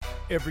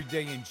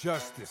Everyday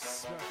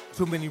injustice.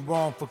 Too many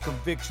wrongful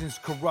convictions.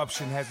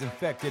 Corruption has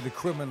infected the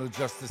criminal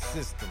justice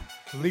system,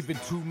 leaving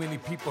too many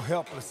people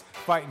helpless,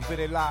 fighting for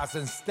their lives.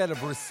 Instead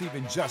of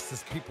receiving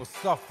justice, people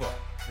suffer.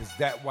 Is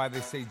that why they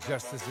say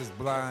justice is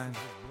blind?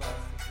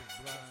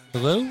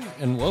 Hello,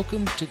 and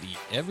welcome to the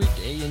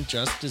Everyday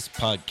Injustice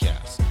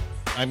Podcast.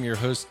 I'm your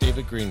host,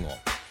 David Greenwald.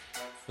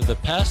 For the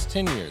past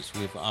 10 years,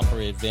 we've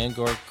operated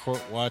Vanguard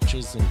Court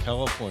Watches in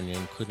California,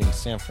 including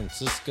San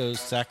Francisco,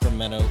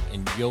 Sacramento,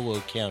 and Yolo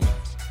counties.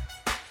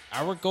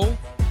 Our goal?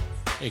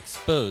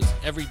 Expose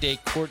everyday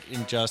court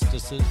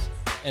injustices,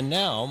 and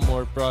now,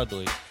 more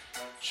broadly,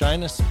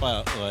 shine a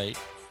spotlight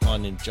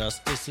on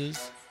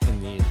injustices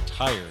in the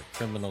entire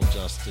criminal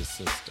justice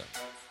system,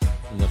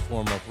 in the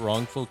form of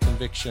wrongful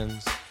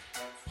convictions,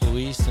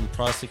 police and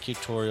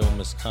prosecutorial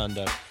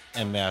misconduct,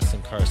 and mass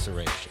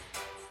incarceration.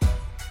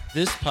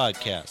 This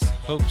podcast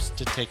hopes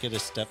to take it a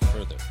step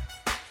further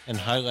and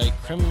highlight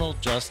criminal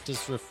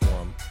justice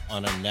reform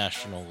on a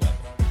national level.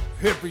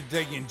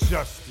 Everyday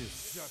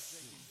injustice.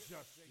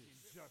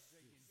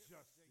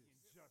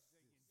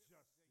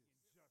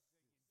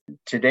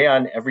 Today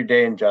on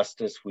Everyday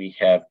Injustice, we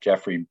have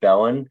Jeffrey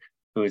Bellin,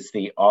 who is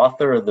the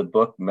author of the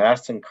book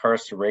Mass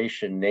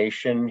Incarceration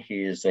Nation.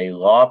 He is a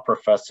law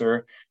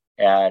professor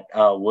at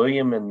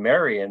William and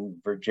Mary in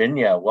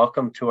Virginia.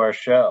 Welcome to our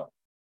show.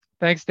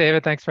 Thanks,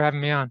 David. Thanks for having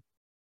me on.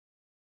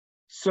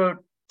 So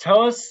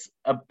tell us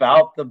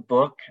about the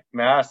book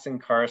Mass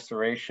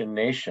Incarceration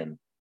Nation.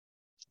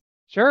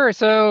 Sure.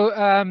 So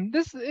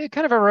it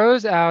kind of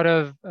arose out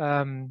of,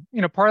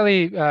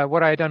 partly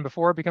what I had done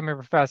before becoming a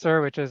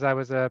professor, which is I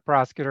was a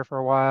prosecutor for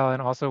a while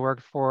and also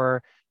worked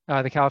for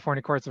the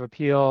California Courts of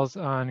Appeals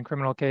on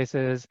criminal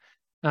cases.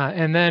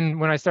 And then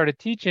when I started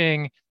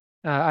teaching,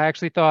 I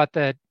actually thought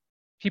that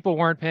people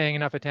weren't paying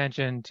enough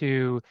attention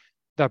to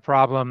the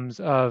problems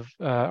of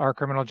our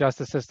criminal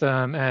justice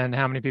system and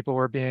how many people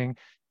were being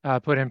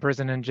put in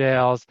prison and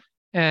jails.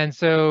 And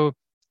so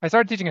I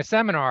started teaching a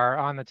seminar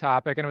on the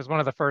topic, and it was one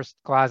of the first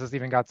classes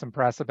even got some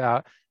press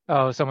about,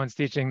 oh, someone's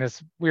teaching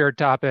this weird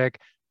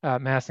topic,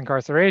 mass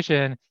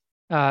incarceration.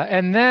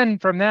 And then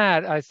from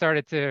that, I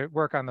started to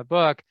work on the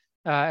book.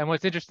 And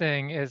what's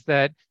interesting is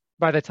that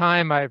by the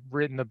time I've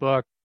written the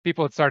book,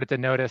 people had started to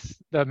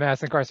notice the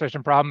mass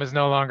incarceration problem is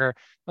no longer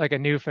like a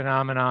new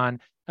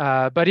phenomenon.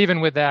 But even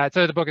with that,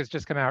 so the book has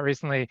just come out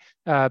recently,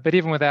 but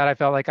even with that, I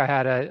felt like I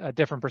had a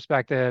different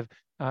perspective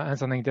and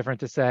something different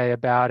to say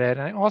about it.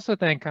 And I also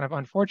think kind of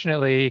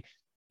unfortunately,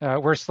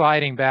 we're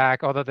sliding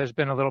back, although there's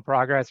been a little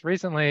progress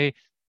recently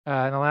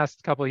in the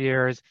last couple of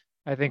years.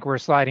 I think we're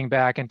sliding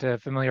back into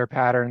familiar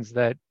patterns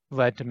that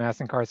led to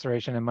mass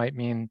incarceration and might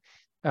mean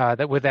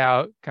that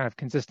without kind of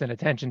consistent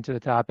attention to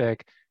the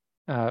topic,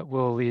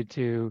 will lead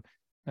to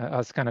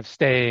us kind of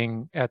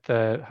staying at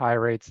the high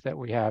rates that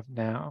we have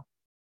now.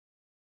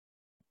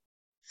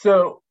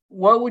 So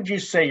what would you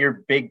say your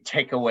big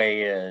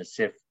takeaway is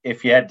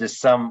if you had to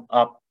sum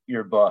up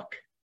your book?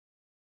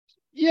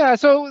 Yeah,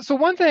 so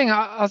one thing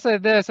I'll say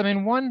this. I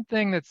mean, one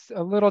thing that's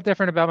a little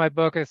different about my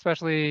book,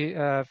 especially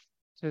to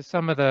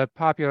some of the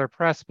popular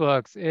press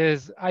books,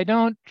 is I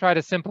don't try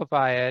to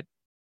simplify it.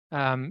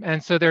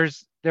 And so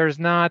there's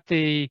not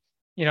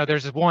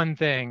there's one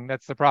thing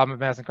that's the problem of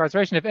mass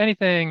incarceration. If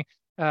anything,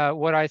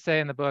 what I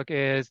say in the book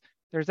is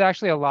there's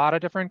actually a lot of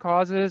different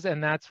causes,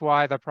 and that's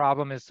why the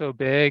problem is so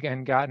big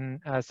and gotten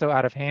so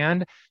out of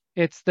hand.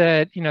 It's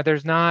that,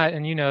 there's not,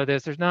 and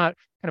there's not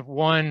kind of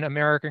one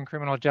American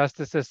criminal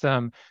justice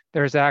system.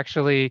 There's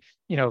actually,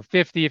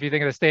 50 if you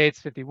think of the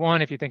states,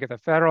 51 if you think of the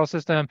federal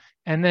system.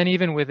 And then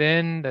even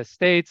within the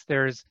states,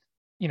 there's,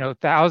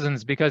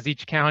 thousands, because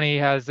each county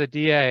has a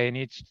DA and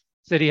each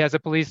city has a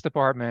police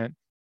department.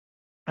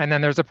 And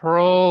then there's a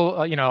parole,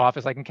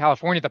 office, like in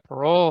California, the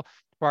parole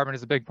department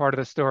is a big part of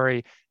the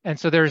story. And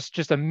so there's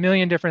just a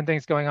million different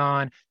things going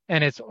on.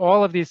 And it's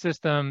all of these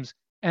systems,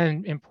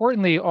 and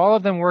importantly, all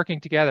of them working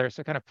together.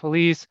 So kind of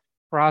police,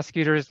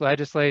 prosecutors,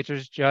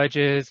 legislatures,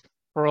 judges,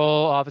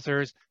 parole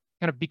officers,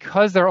 kind of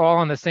because they're all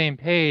on the same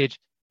page,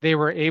 they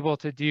were able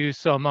to do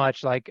so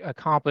much, like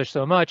accomplish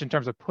so much in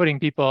terms of putting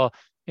people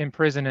in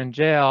prison and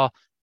jail.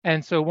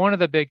 And so one of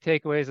the big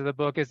takeaways of the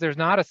book is there's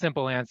not a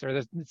simple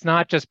answer. It's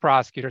not just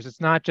prosecutors.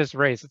 It's not just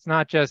race. It's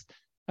not just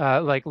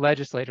like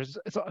legislators.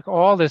 It's like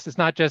all this. It's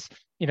not just,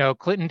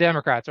 Clinton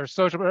Democrats or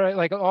social,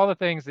 like all the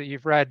things that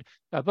you've read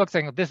books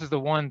saying this is the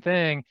one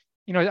thing.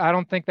 I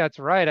don't think that's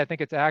right. I think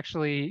it's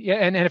actually,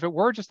 and if it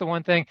were just the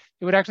one thing,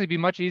 it would actually be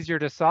much easier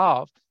to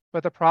solve.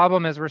 But the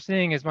problem, as we're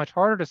seeing, is much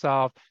harder to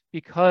solve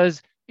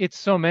because it's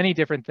so many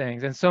different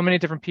things and so many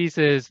different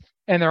pieces,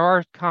 and there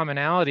are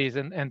commonalities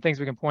and things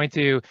we can point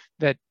to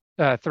that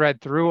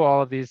thread through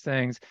all of these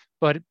things.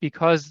 But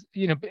because,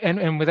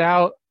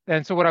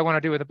 and so what I want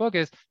to do with the book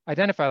is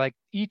identify like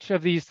each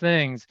of these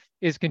things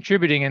is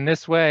contributing in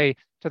this way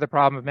to the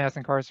problem of mass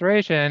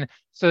incarceration,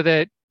 so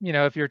that,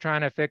 if you're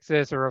trying to fix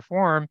this or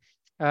reform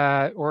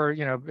or,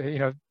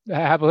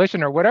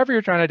 abolition or whatever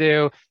you're trying to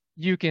do,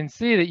 you can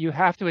see that you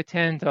have to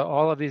attend to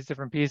all of these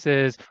different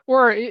pieces,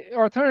 or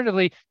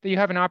alternatively, that you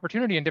have an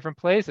opportunity in different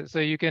places. So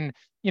you can,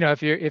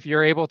 if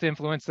you're able to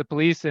influence the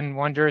police in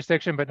one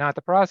jurisdiction, but not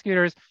the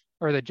prosecutors,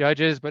 or the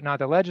judges, but not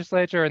the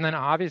legislature. And then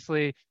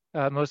obviously,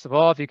 most of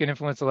all, if you can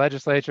influence the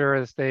legislature or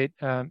the state,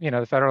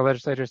 the federal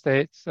legislature,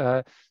 states,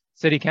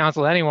 city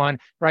council, anyone,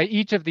 right?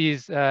 Each of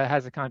these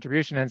has a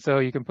contribution. And so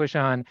you can push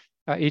on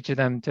each of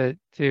them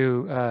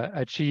to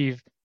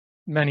achieve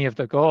many of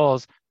the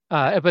goals.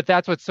 But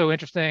that's what's so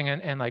interesting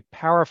and like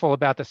powerful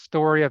about the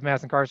story of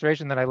mass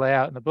incarceration that I lay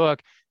out in the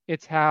book.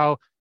 It's how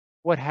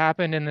what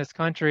happened in this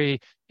country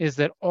is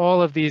that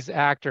all of these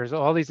actors,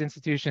 all these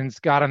institutions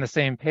got on the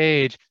same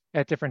page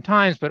at different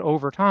times, but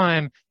over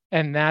time,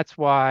 and that's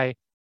why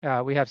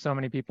we have so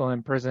many people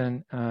in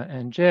prison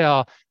and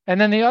jail. And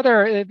then the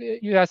other,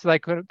 you asked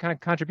like kind of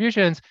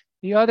contributions.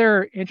 The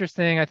other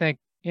interesting, I think,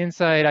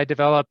 insight I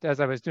developed as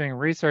I was doing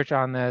research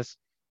on this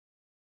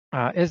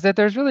is that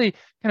there's really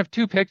kind of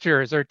two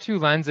pictures or two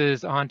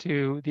lenses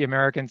onto the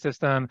American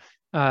system.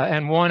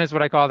 And one is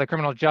what I call the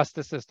criminal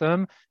justice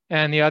system,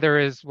 and the other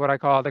is what I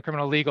call the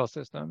criminal legal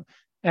system.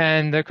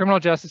 And the criminal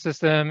justice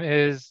system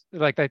is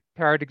like the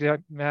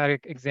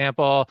paradigmatic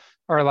example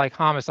are like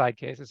homicide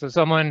cases. So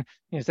someone,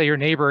 say your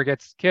neighbor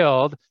gets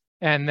killed,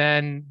 and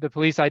then the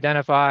police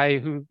identify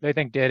who they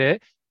think did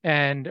it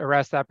and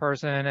arrest that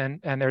person,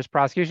 and there's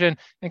prosecution,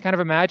 and kind of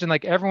imagine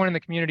like everyone in the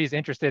community is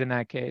interested in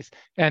that case.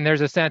 And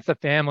there's a sense the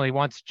family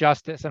wants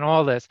justice and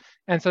all this.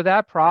 And so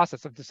that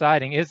process of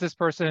deciding, is this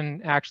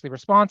person actually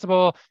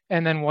responsible?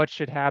 And then what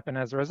should happen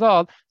as a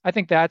result? I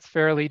think that's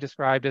fairly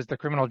described as the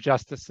criminal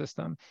justice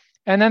system.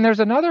 And then there's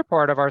another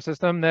part of our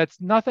system that's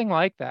nothing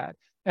like that.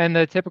 And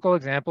the typical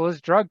example is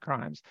drug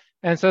crimes.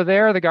 And so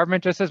there, the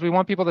government just says, we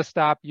want people to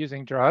stop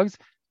using drugs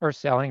or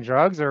selling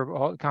drugs or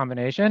a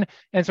combination.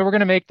 And so we're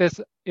going to make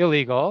this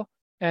illegal.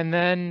 And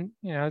then,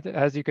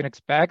 as you can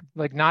expect,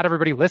 like not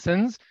everybody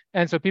listens.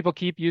 And so people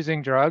keep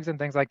using drugs and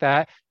things like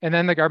that. And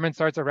then the government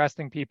starts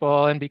arresting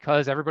people. And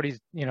because everybody's,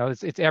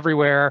 it's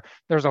everywhere,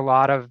 there's a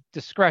lot of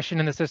discretion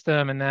in the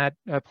system, and that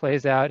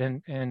plays out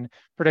in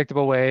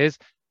predictable ways.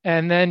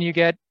 And then you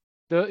get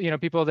the,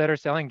 people that are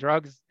selling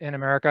drugs in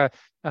America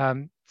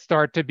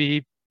start to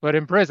be put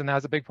in prison. That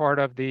was a big part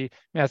of the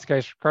mass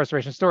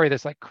incarceration story,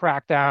 this like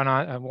crackdown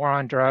on a war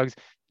on drugs.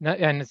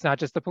 And it's not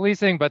just the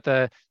policing, but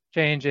the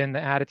change in the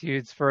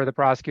attitudes for the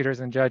prosecutors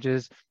and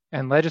judges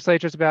and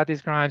legislatures about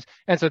these crimes.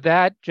 And so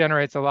that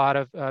generates a lot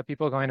of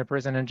people going to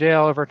prison and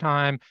jail over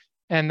time.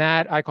 And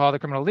that I call the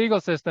criminal legal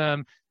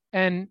system.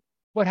 And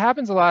what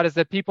happens a lot is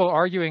that people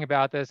arguing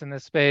about this in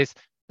this space,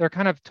 they're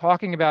kind of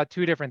talking about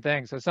two different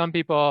things. So some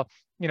people,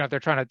 if they're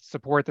trying to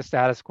support the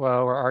status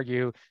quo or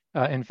argue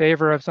in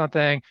favor of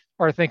something,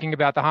 are thinking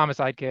about the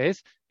homicide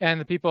case,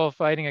 and the people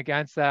fighting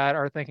against that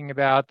are thinking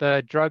about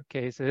the drug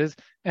cases.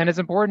 And it's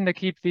important to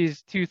keep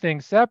these two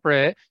things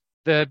separate.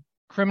 The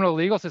criminal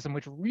legal system,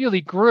 which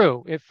really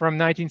grew from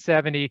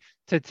 1970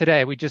 to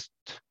today, we just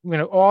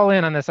all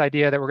in on this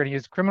idea that we're going to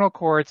use criminal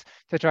courts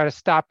to try to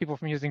stop people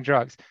from using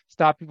drugs,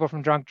 stop people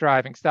from drunk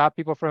driving, stop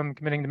people from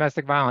committing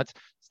domestic violence,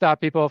 stop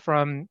people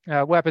from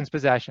weapons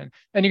possession.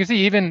 And you can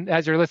see, even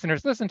as your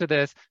listeners listen to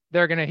this,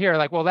 they're going to hear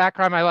like, well, that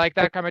crime I like,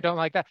 that crime I don't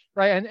like, that,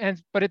 right?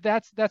 But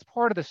that's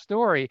part of the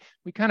story.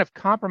 We kind of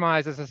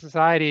compromise as a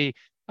society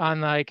on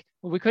like,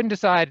 well, we couldn't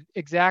decide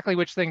exactly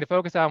which thing to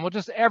focus on. Well,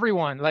 just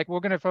everyone, like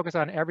we're going to focus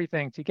on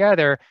everything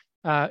together.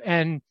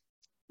 And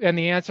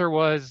the answer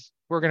was,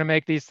 we're going to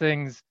make these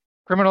things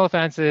criminal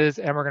offenses,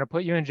 and we're going to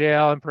put you in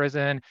jail and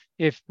prison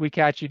if we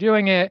catch you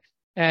doing it.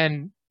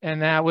 And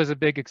that was a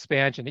big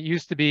expansion. It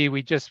used to be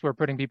we just were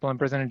putting people in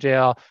prison and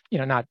jail,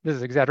 not, this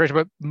is exaggeration,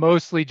 but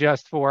mostly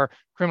just for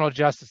criminal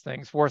justice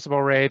things,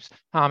 forcible rapes,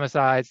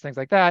 homicides, things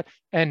like that.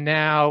 And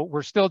now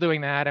we're still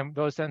doing that, and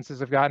those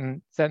sentences have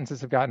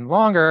gotten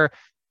longer.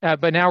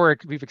 But now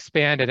we've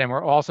expanded, and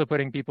we're also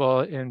putting people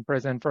in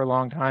prison for a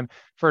long time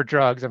for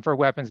drugs and for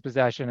weapons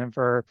possession and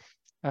for,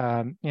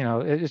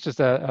 it's just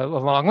a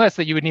long list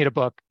that you would need a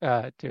book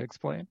to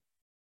explain.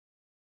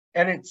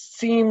 And it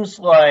seems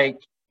like,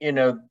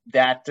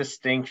 that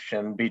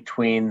distinction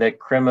between the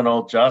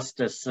criminal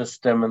justice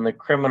system and the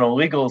criminal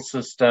legal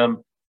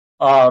system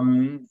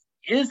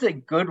is a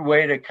good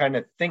way to kind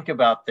of think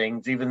about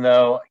things, even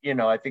though,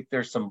 I think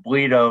there's some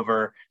bleed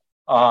over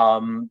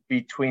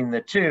between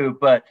the two.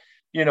 But,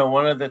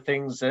 one of the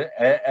things that,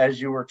 as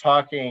you were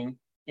talking,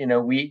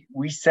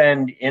 we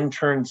send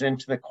interns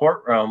into the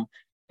courtroom,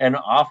 and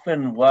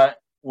often what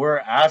we're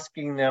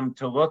asking them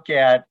to look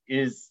at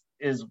is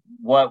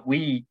what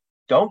we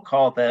don't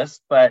call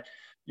this, but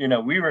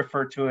we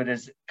refer to it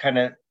as kind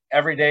of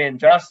everyday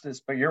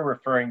injustice, but you're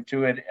referring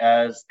to it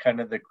as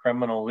kind of the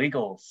criminal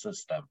legal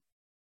system.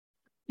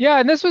 Yeah,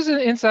 and this was an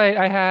insight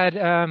I had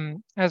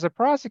as a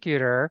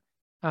prosecutor,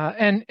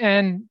 and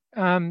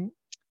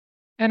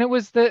it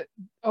was that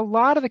a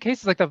lot of the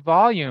cases, like the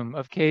volume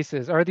of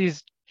cases, are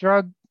these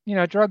drug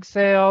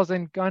sales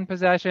and gun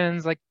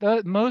possessions. Like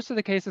most of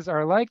the cases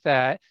are like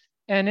that.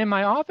 And in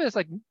my office,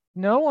 like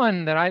no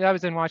one that I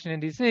was in Washington,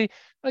 D.C.,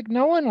 like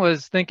no one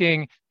was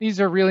thinking these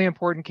are really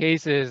important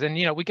cases and,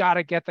 we got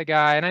to get the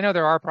guy. And I know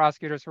there are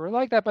prosecutors who are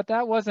like that, but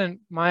that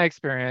wasn't my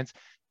experience.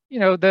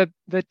 The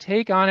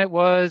take on it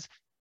was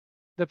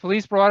the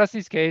police brought us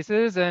these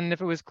cases, and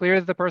if it was clear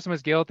that the person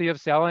was guilty of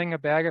selling a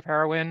bag of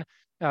heroin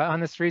on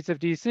the streets of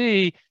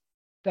D.C.,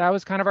 that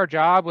was kind of our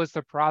job, was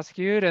to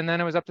prosecute, and then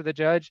it was up to the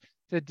judge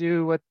to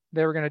do what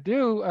they were going to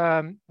do,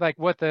 like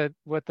what the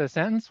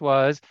sentence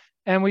was.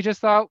 And we just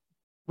thought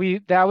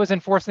that was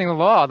enforcing the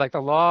law. Like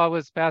the law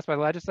was passed by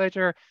the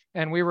legislature,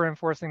 and we were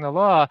enforcing the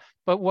law.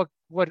 But what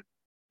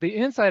the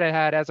insight I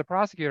had as a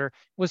prosecutor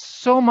was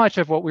so much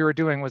of what we were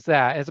doing was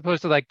that, as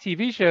opposed to like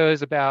TV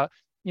shows about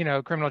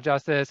criminal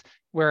justice,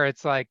 where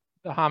it's like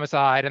the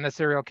homicide and the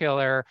serial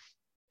killer.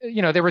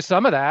 There was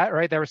some of that,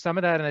 right? There was some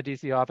of that in the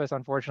DC office,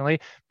 unfortunately,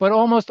 but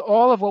almost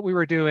all of what we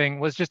were doing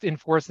was just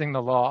enforcing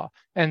the law.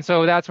 And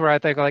so that's where I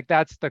think like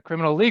that's the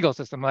criminal legal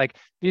system. Like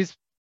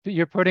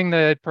you're putting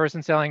the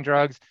person selling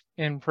drugs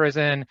in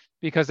prison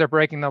because they're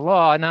breaking the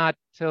law, not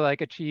to like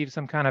achieve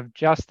some kind of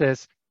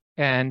justice.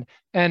 And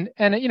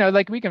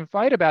like we can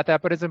fight about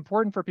that, but it's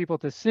important for people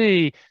to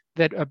see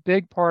that a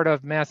big part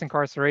of mass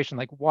incarceration,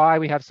 like why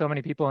we have so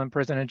many people in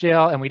prison and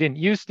jail, and we didn't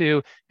used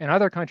to, and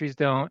other countries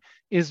don't,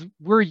 is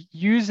we're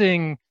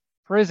using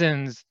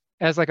prisons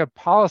as like a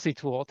policy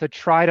tool to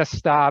try to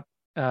stop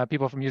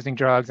people from using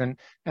drugs and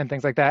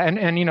things like that.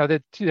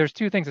 And there's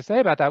two things to say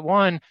about that.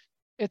 One,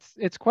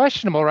 it's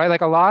questionable, right?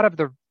 Like a lot of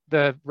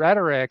the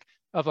rhetoric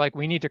of like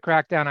we need to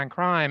crack down on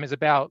crime is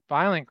about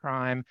violent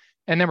crime,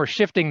 and then we're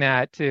shifting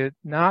that to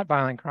not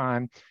violent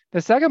crime.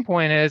 The second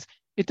point is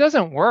it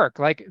doesn't work.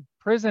 Like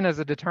prison as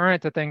a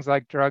deterrent to things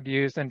like drug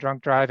use and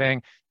drunk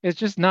driving is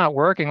just not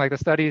working. Like the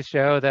studies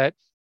show that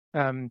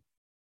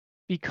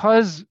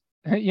because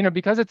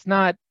it's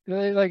not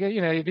like,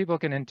 people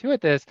can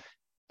intuit this.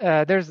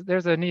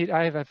 There's a need.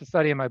 I have a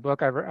study in my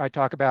book I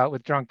talk about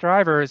with drunk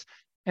drivers,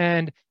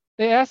 and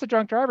they ask the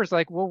drunk drivers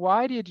like, well,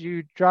 why did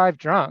you drive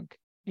drunk?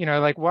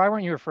 Like, why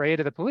weren't you afraid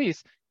of the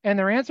police? And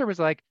their answer was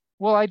like,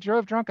 well, I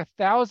drove drunk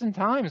 1,000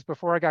 times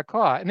before I got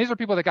caught. And these are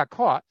people that got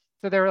caught.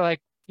 So they were like,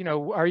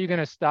 are you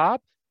going to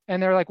stop?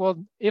 And they're like, well,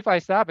 if I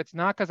stop, it's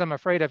not because I'm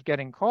afraid of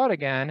getting caught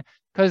again,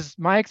 because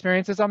my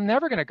experience is I'm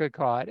never going to get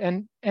caught.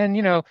 And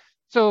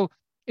so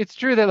it's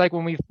true that like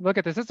when we look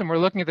at the system, we're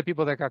looking at the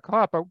people that got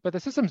caught, but the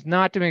system's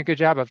not doing a good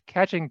job of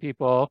catching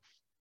people.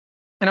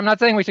 And I'm not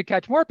saying we should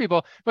catch more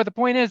people, but the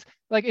point is,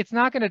 like, it's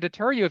not going to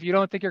deter you if you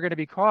don't think you're going to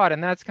be caught.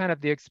 And that's kind of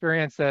the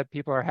experience that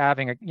people are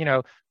having.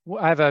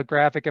 I have a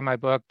graphic in my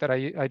book that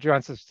I drew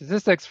on some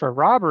statistics for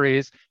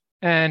robberies,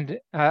 and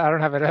I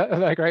don't have it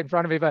like right in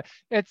front of me, but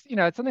it's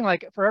something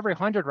like for every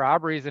 100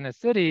 robberies in a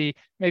city,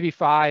 maybe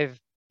 5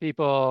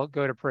 people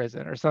go to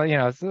prison or so.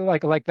 It's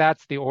like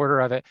that's the order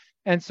of it.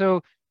 And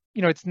so,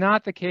 it's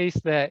not the case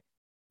that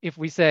if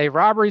we say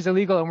robbery is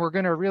illegal and we're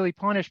going to really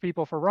punish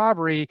people for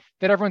robbery,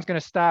 that everyone's going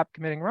to stop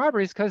committing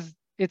robberies, because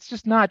it's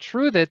just not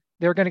true that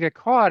they're going to get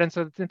caught. And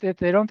so if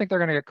they don't think they're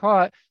going to get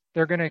caught,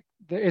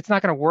 it's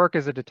not going to work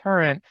as a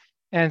deterrent.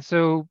 And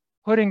so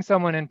putting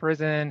someone in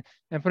prison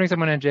and putting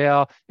someone in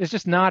jail is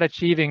just not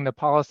achieving the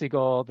policy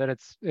goal that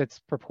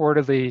it's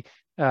purportedly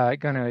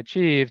going to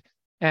achieve.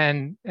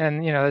 And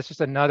that's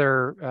just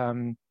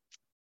another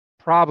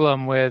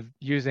problem with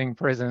using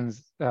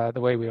prisons the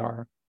way we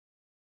are.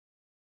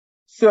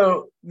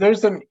 So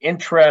there's an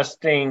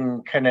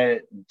interesting kind of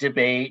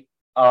debate,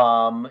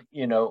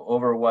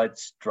 over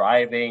what's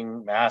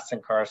driving mass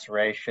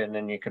incarceration,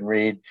 and you can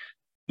read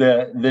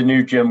the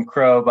new Jim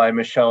Crow by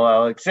Michelle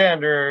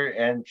Alexander,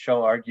 and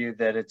she'll argue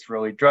that it's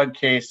really drug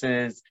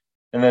cases.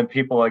 And then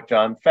people like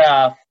John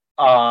Pfaff,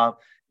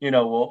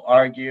 will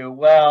argue,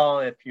 well,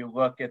 if you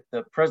look at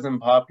the prison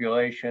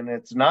population,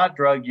 it's not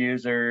drug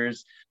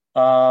users.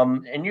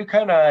 And you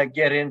kind of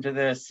get into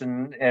this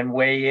and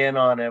weigh in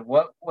on it.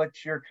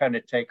 What's your kind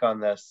of take on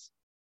this?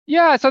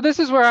 Yeah, so this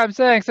is where I'm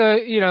saying, so,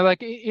 like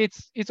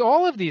it's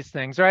all of these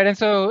things, right? And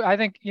so I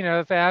think,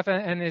 Pfaff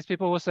and these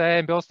people will say,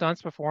 and Bill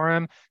Stuntz before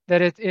him,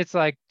 that it's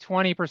like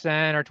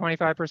 20% or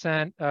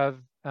 25%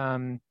 of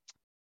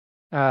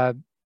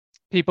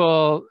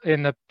people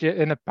in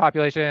the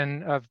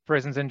population of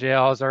prisons and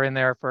jails are in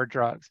there for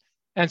drugs.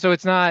 And so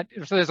it's not,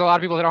 so there's a lot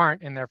of people that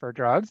aren't in there for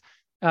drugs.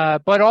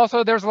 But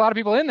also there's a lot of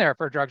people in there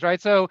for drugs, right?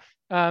 So,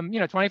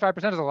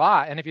 25% is a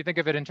lot. And if you think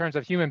of it in terms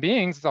of human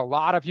beings, it's a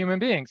lot of human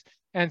beings.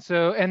 And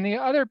so, and the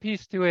other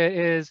piece to it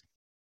is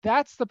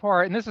that's the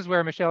part, and this is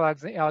where Michelle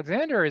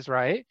Alexander is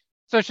right.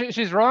 So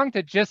she's wrong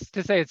to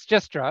say it's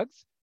just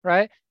drugs,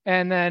 right?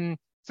 And then,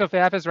 so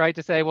Pfaff is right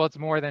to say, well, it's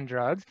more than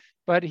drugs,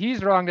 but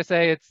he's wrong to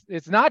say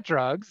it's not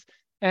drugs.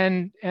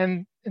 And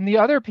the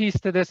other piece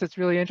to this that's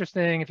really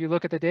interesting, if you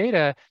look at the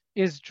data,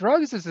 is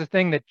drugs is the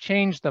thing that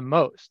changed the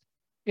most.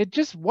 It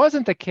just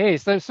wasn't the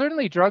case. So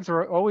certainly drugs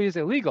were always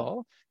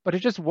illegal, but it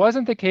just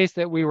wasn't the case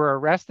that we were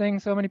arresting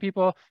so many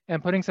people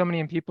and putting so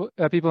many people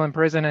in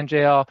prison and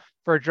jail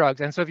for drugs.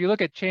 And so if you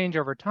look at change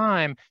over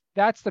time,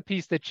 that's the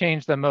piece that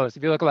changed the most.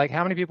 If you look at like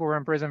how many people were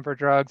in prison for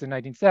drugs in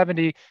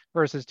 1970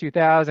 versus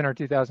 2000 or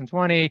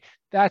 2020,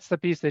 that's the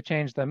piece that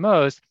changed the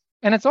most.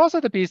 And it's also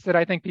the piece that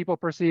I think people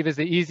perceive as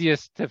the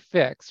easiest to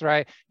fix,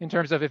 right? In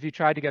terms of if you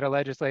tried to get a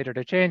legislator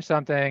to change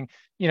something,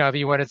 if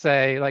you want to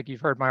say, like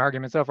you've heard my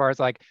argument so far, it's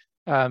like,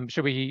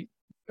 should we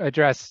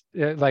address,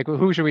 like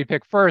who should we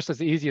pick first as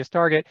the easiest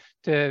target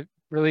to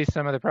release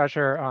some of the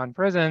pressure on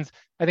prisons?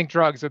 I think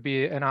drugs would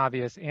be an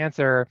obvious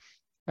answer.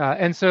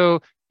 And so,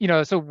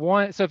 so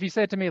if you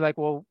said to me like,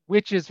 well,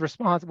 which is what's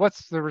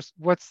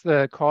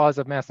the cause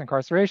of mass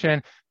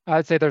incarceration?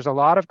 I'd say there's a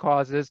lot of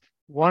causes.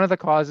 One of the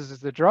causes is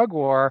the drug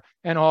war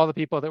and all the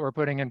people that we're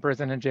putting in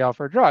prison and jail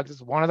for drugs.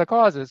 It's one of the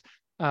causes,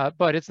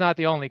 but it's not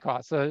the only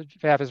cause. So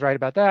Pfaff is right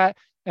about that.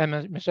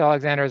 And Michelle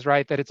Alexander is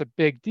right that it's a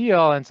big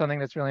deal and something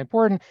that's really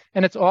important.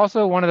 And it's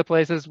also one of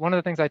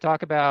the things I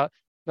talk about,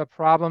 the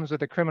problems with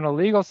the criminal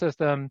legal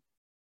system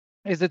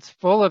is it's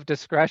full of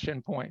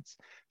discretion points.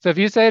 So if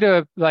you say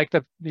to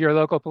your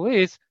local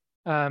police,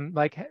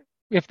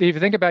 if you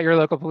think about your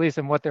local police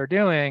and what they're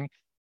doing,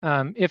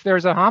 if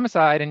there's a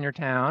homicide in your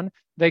town,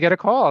 they get a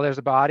call, there's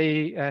a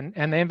body,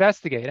 and they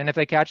investigate. And if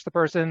they catch the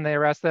person, they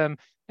arrest them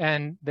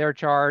and they're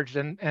charged.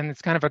 And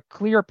it's kind of a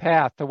clear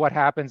path to what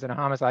happens in a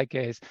homicide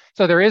case.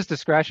 So there is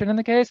discretion in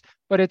the case,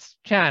 but it's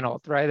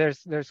channeled, right?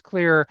 There's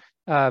clear,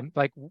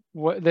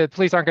 the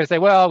police aren't going to say,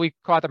 well, we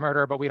caught the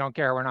murderer, but we don't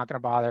care. We're not going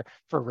to bother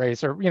for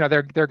race, or,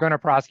 they're going to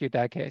prosecute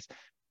that case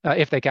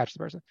if they catch the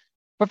person.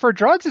 But for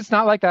drugs, it's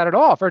not like that at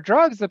all. For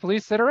drugs, the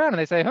police sit around and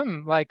they say,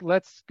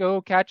 let's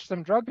go catch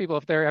some drug people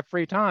if they have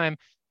free time.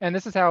 And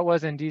this is how it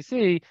was in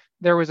DC.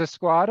 There was a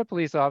squad of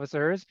police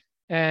officers,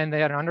 and they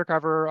had an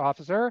undercover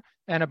officer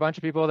and a bunch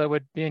of people that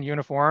would be in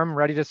uniform,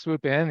 ready to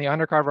swoop in. The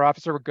undercover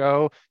officer would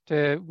go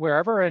to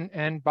wherever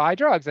and buy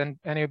drugs, and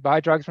he would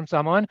buy drugs from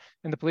someone,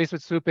 and the police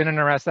would swoop in and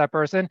arrest that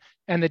person.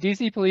 And the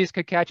DC police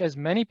could catch as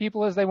many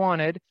people as they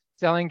wanted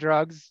selling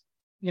drugs,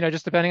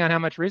 just depending on how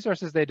much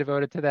resources they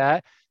devoted to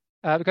that.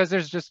 Because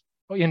there's just,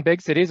 in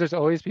big cities, there's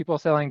always people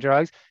selling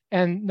drugs.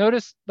 And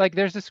notice,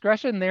 there's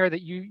discretion there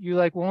that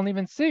you won't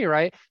even see,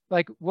 right?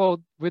 Would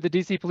the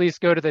DC police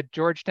go to the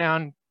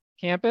Georgetown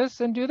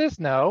campus and do this?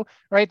 No,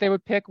 right? They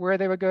would pick where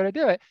they would go to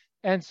do it.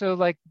 And so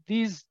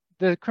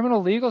the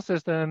criminal legal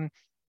system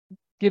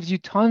gives you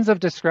tons of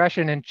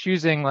discretion in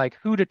choosing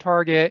who to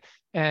target.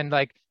 And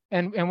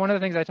one of the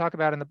things I talk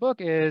about in the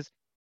book is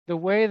the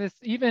way this,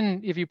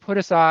 even if you put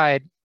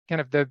aside kind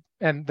of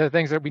the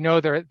things that we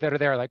know that are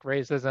there, like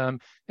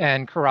racism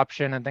and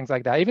corruption and things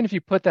like that. Even if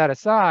you put that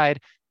aside,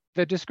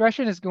 the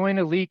discretion is going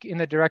to leak in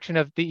the direction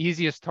of the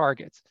easiest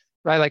targets,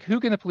 right? Like, who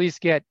can the police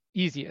get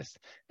easiest?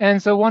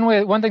 And so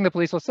one thing the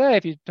police will say,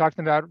 if you talk to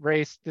them about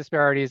race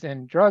disparities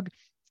in drug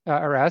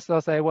arrests,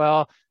 they'll say,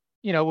 well,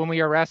 when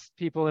we arrest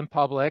people in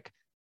public,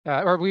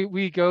 or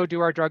we go do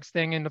our drug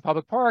sting in the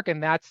public park,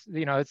 and that's,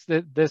 it's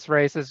this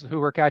race is who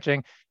we're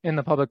catching in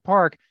the public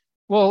park.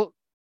 Well,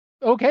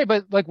 okay,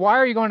 but why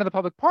are you going to the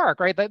public park,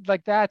 right?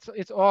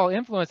 It's all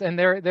influence. And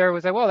there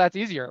was well, that's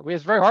easier.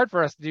 It's very hard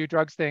for us to do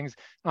drug stings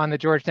on the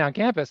Georgetown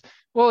campus.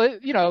 Well,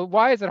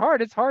 why is it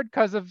hard? It's hard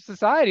because of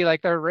society,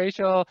 the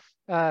racial,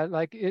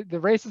 the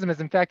racism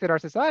has infected our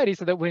society,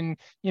 so that when,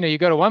 you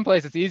go to one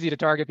place, it's easy to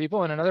target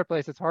people, and another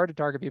place, it's hard to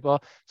target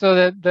people.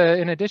 So that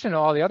in addition to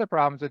all the other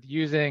problems with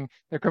using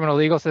the criminal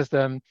legal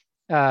system,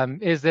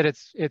 is that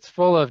it's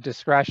full of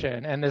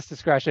discretion, and this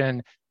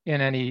discretion in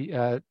any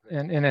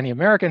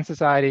American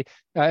society,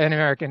 an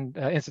American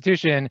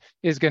institution,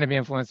 is going to be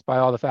influenced by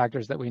all the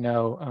factors that we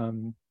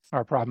know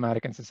are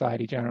problematic in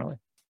society generally.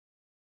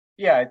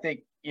 Yeah, I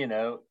think,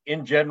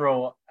 in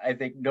general, I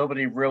think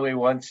nobody really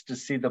wants to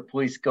see the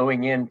police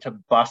going in to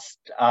bust,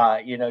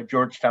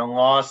 Georgetown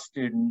law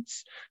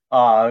students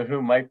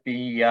who might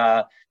be,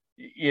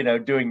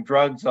 doing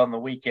drugs on the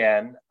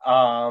weekend.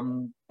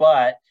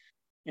 But,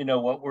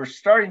 what we're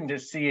starting to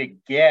see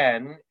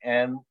again,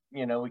 and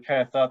we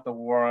kind of thought the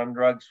war on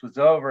drugs was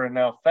over, and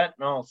now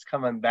fentanyl's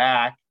coming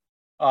back.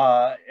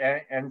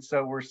 And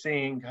so we're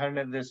seeing kind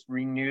of this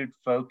renewed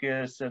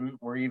focus, and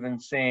we're even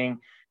seeing,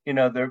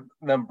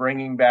 them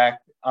bringing back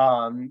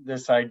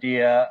this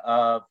idea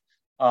of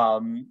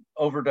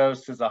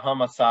overdose as a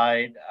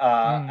homicide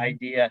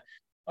idea.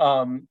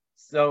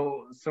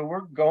 So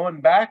we're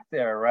going back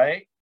there,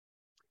 right?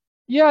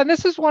 Yeah, and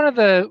this is one of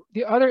the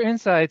other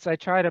insights I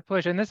try to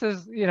push, and this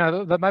is,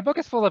 my book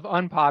is full of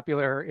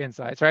unpopular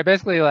insights, right?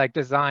 Basically,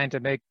 designed to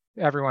make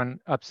everyone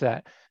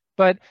upset.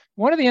 But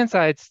one of the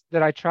insights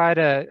that I try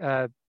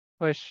to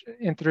push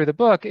in through the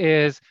book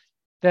is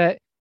that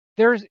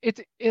there's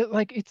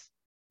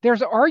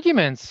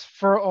arguments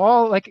for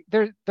all,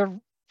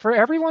 for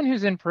everyone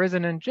who's in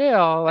prison and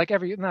jail,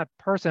 not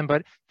person,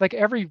 but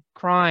every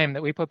crime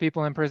that we put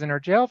people in prison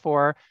or jail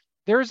for,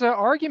 there's an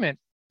argument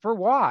for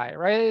why,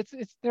 right?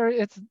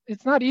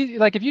 It's not easy.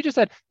 If you just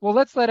said, well,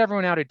 let's let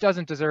everyone out who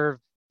doesn't deserve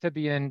to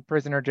be in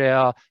prison or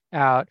jail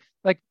out,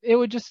 it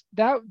would just,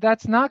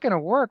 that's not going to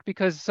work,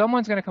 because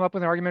someone's going to come up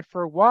with an argument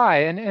for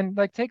why. And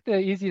take the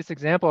easiest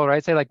example,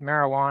 right? Say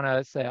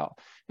marijuana sale.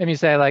 And you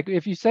say,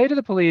 if you say to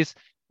the police,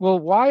 well,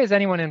 why is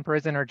anyone in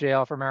prison or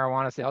jail for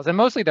marijuana sales? And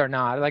mostly they're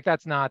not,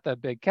 that's not the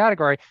big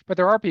category, but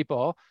there are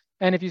people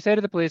And if you say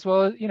to the police,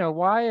 well,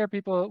 why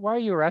are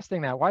you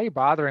arresting that? Why are you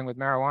bothering with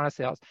marijuana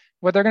sales?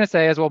 What they're going to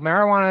say is, well,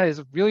 marijuana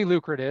is really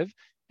lucrative.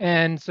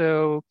 And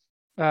so,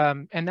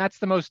 and that's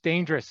the most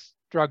dangerous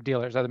drug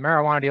dealers are the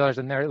marijuana dealers.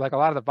 And they're like, a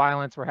lot of the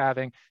violence we're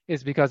having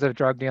is because of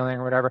drug dealing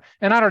or whatever.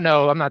 And I don't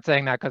know, I'm not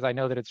saying that because I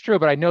know that it's true,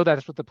 but I know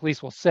that's what the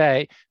police will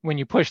say when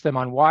you push them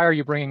on, why are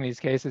you bringing these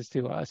cases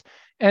to us?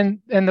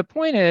 And the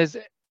point is,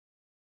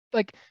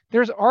 like,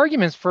 there's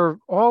arguments for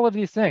all of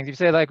these things. You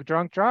say like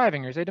drunk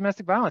driving, or you say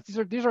domestic violence.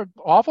 These are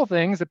awful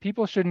things that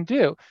people shouldn't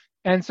do.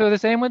 And so the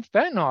same with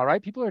fentanyl,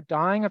 right? People are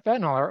dying of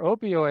fentanyl or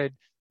opioid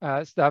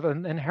stuff,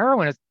 and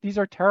heroin. These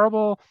are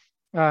terrible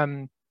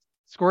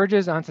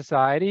scourges on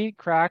society.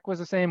 Crack was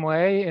the same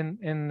way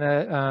in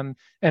the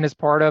and as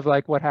part of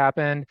like what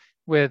happened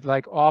with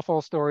like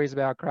awful stories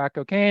about crack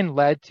cocaine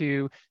led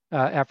to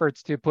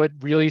efforts to put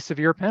really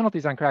severe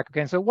penalties on crack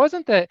cocaine. So it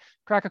wasn't that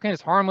crack cocaine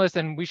is harmless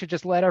and we should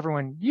just let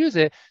everyone use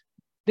it.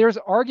 There's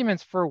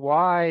arguments for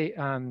why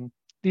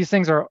these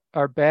things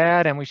are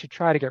bad and we should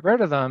try to get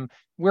rid of them.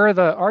 Where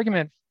the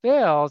argument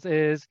fails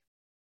is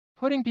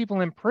putting people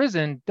in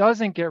prison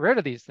doesn't get rid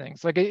of these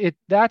things. Like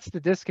that's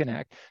the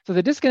disconnect. So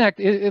the disconnect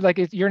is like,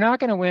 you're not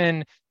going to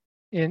win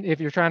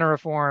if you're trying to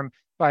reform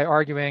by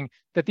arguing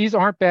that these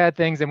aren't bad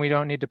things and we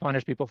don't need to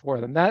punish people for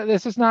them.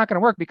 This is not going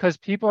to work, because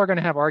people are going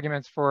to have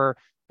arguments for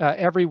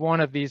every one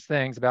of these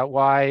things about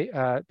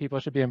why people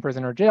should be in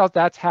prison or jails.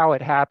 That's how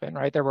it happened,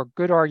 right? There were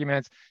good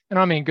arguments, and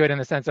I mean good in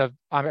the sense of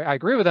I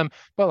agree with them,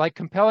 but like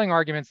compelling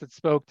arguments that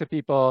spoke to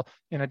people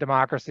in a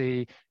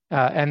democracy.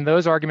 And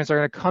those arguments are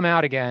going to come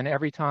out again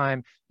every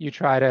time you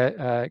try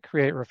to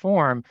create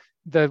reform.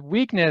 The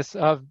weakness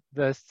of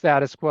the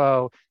status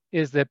quo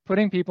is that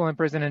putting people in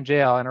prison and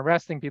jail and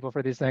arresting people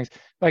for these things,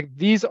 like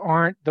these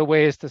aren't the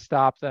ways to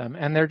stop them.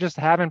 And they just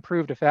haven't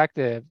proved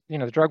effective.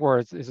 The drug war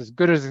is as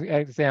good as an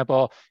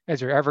example as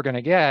you're ever going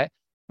to get.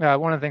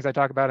 One of the things I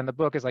talk about in the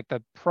book is like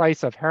the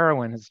price of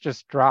heroin has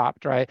just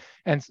dropped, right?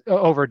 And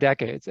over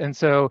decades. And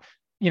so,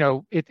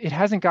 it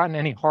hasn't gotten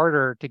any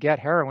harder to get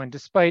heroin,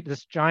 despite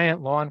this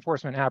giant law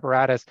enforcement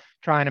apparatus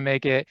trying to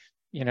make it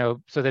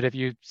so that if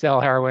you sell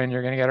heroin,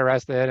 you're going to get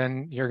arrested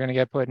and you're going to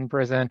get put in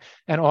prison,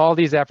 and all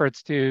these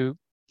efforts to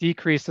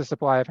decrease the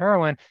supply of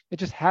heroin. It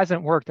just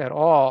hasn't worked at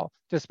all,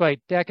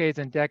 despite decades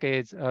and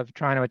decades of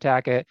trying to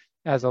attack it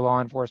as a law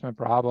enforcement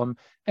problem.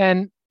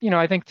 And,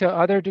 I think to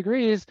other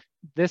degrees,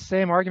 this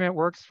same argument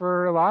works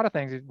for a lot of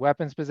things,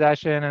 weapons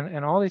possession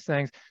and all these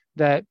things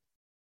that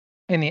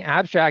in the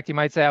abstract, you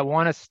might say, I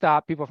want to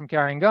stop people from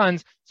carrying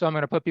guns, so I'm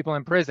going to put people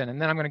in prison,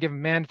 and then I'm going to give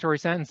them mandatory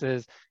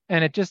sentences.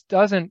 And it just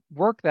doesn't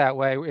work that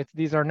way.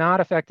 These are not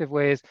effective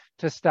ways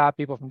to stop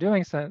people from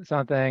doing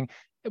something.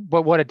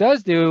 But what it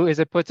does do is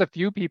it puts a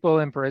few people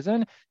in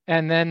prison,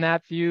 and then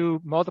that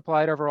few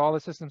multiplied over all the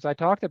systems I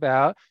talked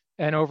about,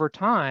 and over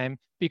time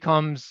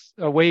becomes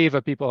a wave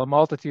of people, a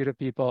multitude of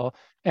people.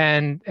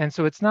 And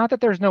so it's not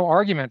that there's no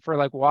argument for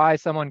like why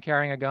someone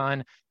carrying a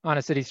gun on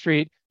a city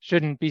street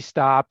shouldn't be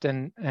stopped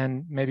and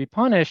maybe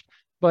punished,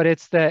 but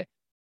it's that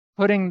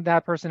putting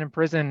that person in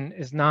prison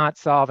is not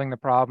solving the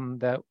problem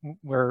that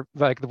we're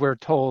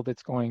told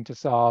it's going to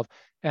solve.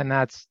 And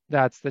that's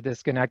the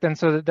disconnect. And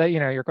so that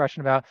your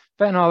question about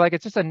fentanyl, like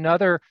it's just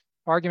another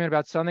argument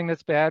about something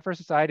that's bad for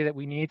society that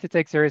we need to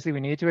take seriously,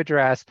 we need to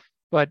address,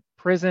 but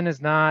prison is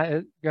not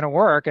going to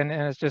work. And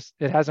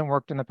it hasn't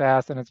worked in the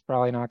past, and it's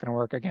probably not going to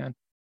work again.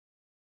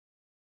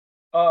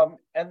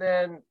 And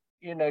then,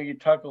 you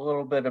talk a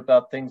little bit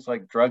about things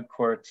like drug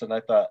courts, and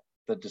I thought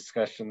the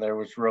discussion there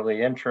was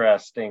really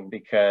interesting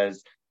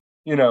because,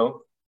 a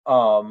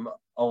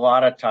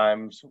lot of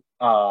times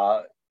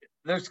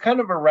there's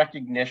kind of a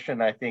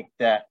recognition, I think,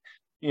 that,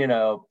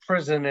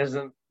 prison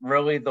isn't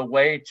really the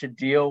way to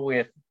deal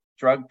with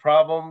drug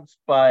problems,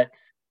 but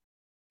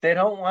they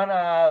don't want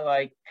to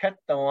like cut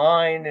the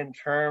line in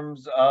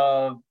terms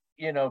of,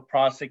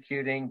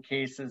 prosecuting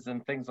cases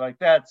and things like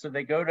that. So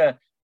they go to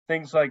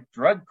things like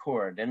drug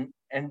court, and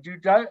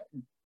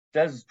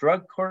does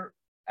drug court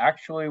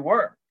actually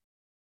work?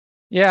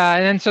 Yeah,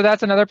 and so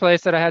that's another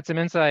place that I had some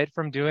insight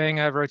from doing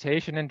a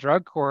rotation in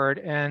drug court.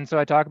 And so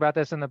I talk about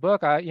this in the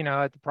book.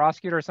 The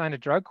prosecutor assigned to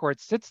drug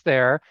court sits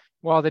there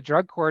while the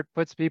drug court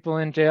puts people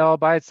in jail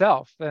by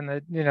itself. And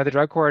the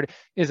drug court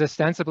is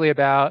ostensibly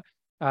about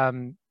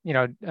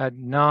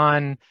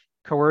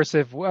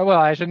non-coercive. Well,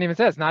 I shouldn't even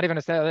say it's not even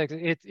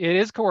it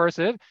is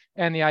coercive.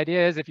 And the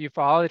idea is if you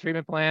follow the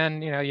treatment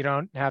plan, you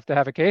don't have to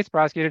have a case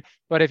prosecuted.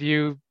 But if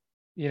you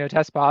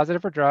test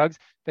positive for drugs,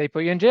 they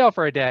put you in jail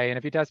for a day. And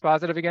if you test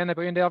positive again, they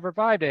put you in jail for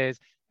 5 days.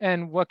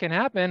 And what can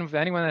happen with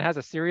anyone that has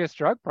a serious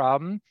drug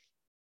problem,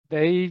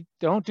 they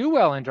don't do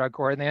well in drug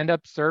court and they end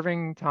up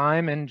serving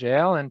time in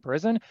jail and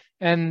prison.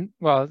 And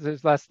well,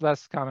 there's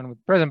less common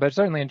with prison, but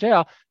certainly in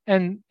jail.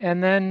 And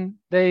then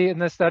in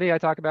the study I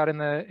talk about in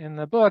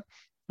the book,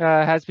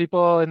 has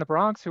people in the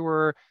Bronx who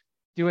were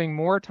doing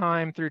more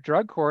time through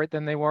drug court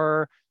than they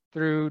were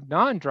through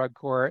non-drug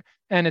court.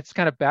 And it's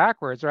kind of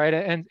backwards,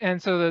 right?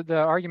 And so the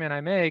argument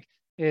I make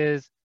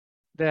is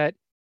that,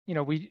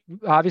 we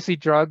obviously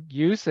drug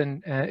use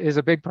is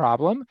a big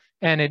problem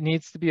and it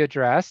needs to be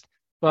addressed.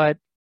 but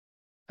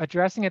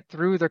addressing it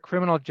through the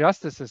criminal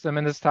justice system,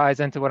 and this ties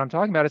into what I'm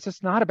talking about, it's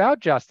just not about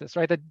justice,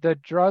 right? The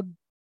drug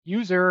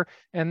user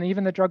and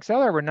even the drug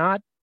seller were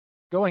not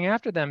going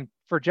after them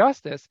for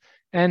justice.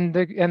 And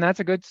that's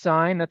a good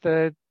sign that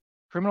the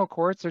criminal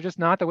courts are just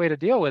not the way to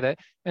deal with it.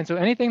 And so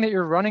anything that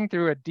you're running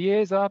through a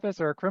DA's office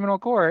or a criminal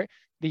court,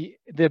 the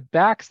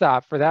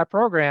backstop for that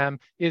program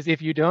is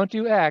if you don't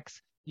do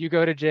X, you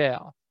go to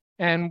jail.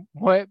 And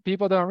what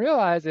people don't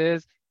realize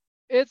is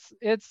it's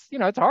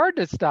hard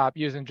to stop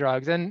using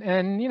drugs, and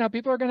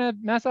people are going to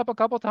mess up a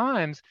couple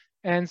times.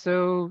 And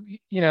so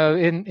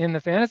in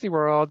the fantasy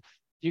world,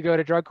 you go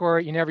to drug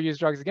court, you never use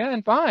drugs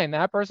again, fine,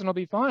 that person will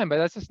be fine, but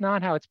that's just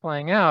not how it's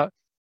playing out.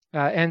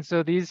 And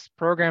so these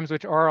programs,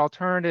 which are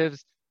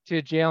alternatives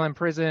to jail and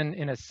prison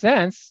in a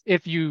sense,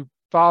 if you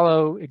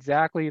follow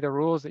exactly the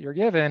rules that you're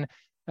given,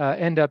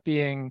 end up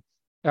being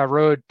a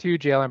road to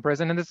jail and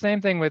prison. And the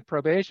same thing with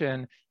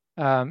probation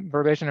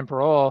and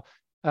parole.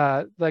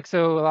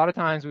 So a lot of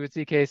times we would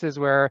see cases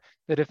where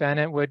the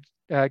defendant would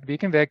be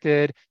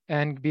convicted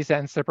and be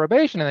sentenced to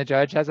probation, and the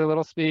judge has a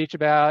little speech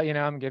about,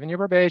 I'm giving you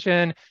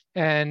probation,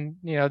 and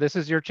this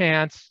is your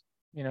chance,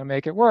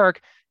 make it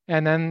work.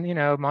 And then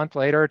a month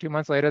later or 2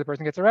 months later, the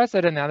person gets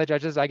arrested, and now the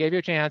judge says, I gave you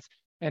a chance,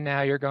 and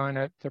now you're going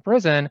to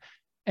prison.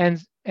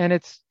 And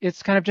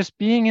it's kind of just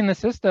being in the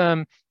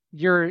system.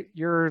 You're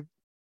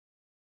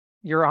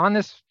on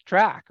this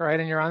track, right?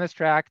 And you're on this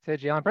track to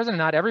jail and prison.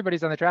 Not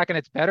everybody's on the track, and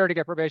it's better to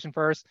get probation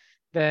first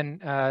than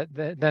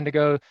to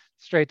go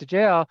straight to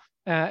jail.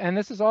 And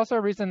this is also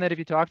a reason that if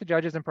you talk to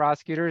judges and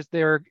prosecutors,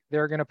 they're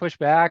going to push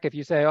back if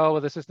you say, oh,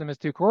 well, the system is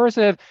too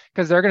coercive,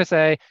 because they're going to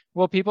say,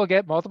 well, people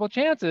get multiple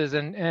chances,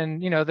 and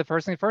the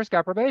person first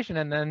got probation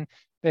and then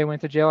they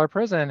went to jail or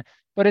prison.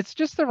 But it's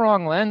just the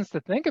wrong lens to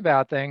think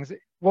about things.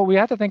 What we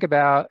have to think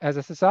about as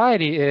a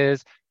society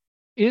is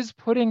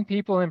putting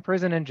people in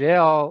prison and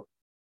jail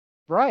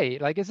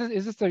right? Like, is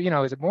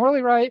it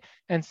morally right?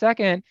 And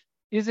second,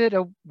 is it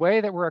a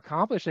way that we're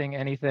accomplishing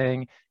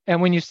anything?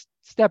 And when you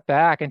step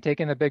back and take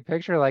in the big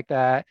picture like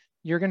that,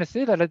 you're going to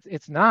see that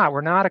it's not.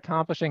 We're not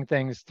accomplishing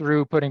things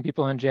through putting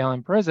people in jail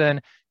and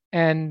prison.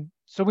 And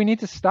so we need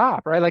to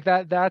stop, right? Like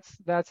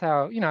that's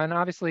how, and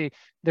obviously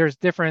there's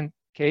different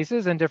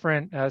cases and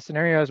different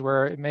scenarios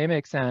where it may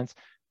make sense,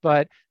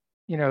 but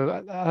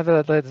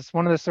it's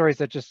one of the stories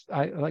that just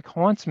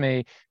haunts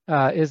me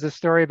is the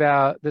story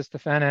about this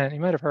defendant.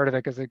 You might have heard of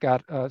it because it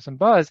got some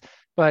buzz,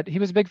 but he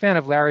was a big fan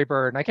of Larry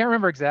Bird. And I can't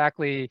remember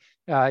exactly.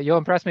 You'll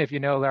impress me if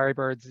you know Larry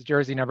Bird's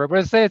jersey number,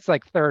 but say it's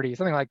like 30,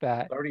 something like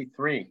that.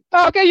 33.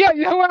 Oh, okay, yeah,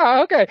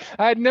 wow, okay.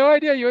 I had no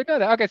idea you would know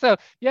that. Okay, so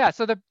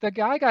the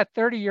guy got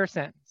 30-year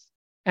sentence,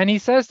 and he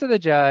says to the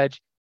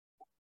judge,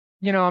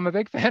 I'm a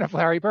big fan of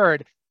Larry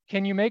Bird.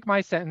 Can you make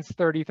my sentence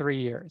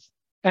 33 years?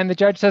 And the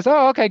judge says,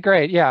 oh, okay,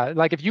 great. Yeah,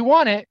 like if you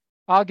want it,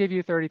 I'll give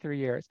you 33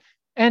 years.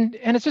 And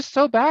it's just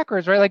so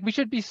backwards, right? Like we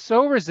should be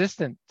so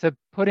resistant to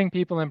putting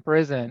people in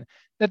prison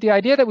that the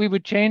idea that we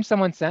would change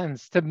someone's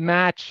sentence to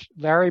match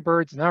Larry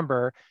Bird's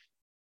number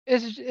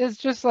is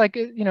just like,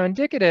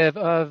 indicative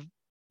of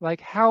like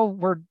how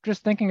we're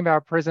just thinking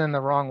about prison the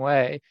wrong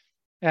way.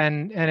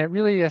 And it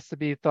really has to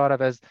be thought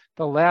of as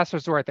the last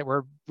resort that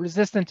we're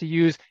resistant to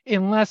use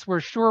unless we're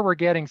sure we're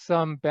getting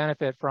some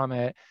benefit from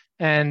it.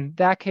 And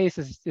that case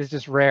is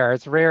just rare.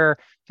 It's rare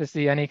to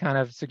see any kind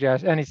of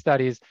any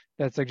studies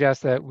that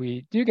suggest that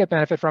we do get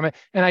benefit from it.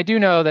 And I do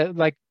know that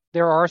like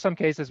there are some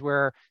cases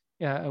where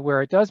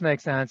it does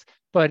make sense,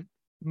 but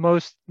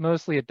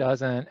mostly it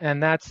doesn't.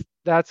 And that's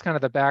kind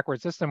of the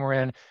backward system we're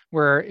in,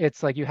 where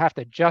it's like you have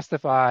to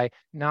justify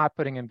not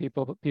putting in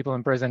people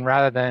in prison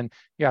rather than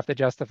you have to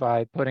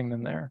justify putting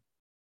them there.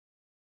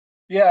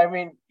 Yeah, I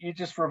mean, you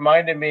just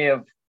reminded me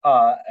of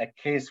a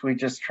case we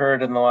just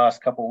heard in the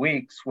last couple of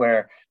weeks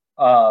where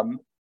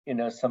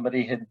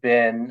somebody had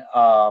been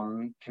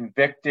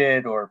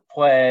convicted or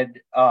pled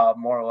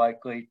more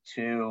likely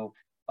to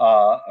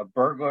a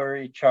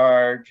burglary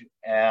charge,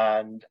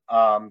 and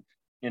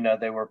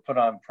they were put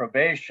on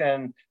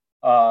probation.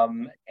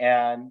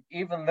 And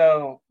even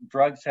though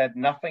drugs had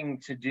nothing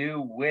to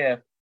do with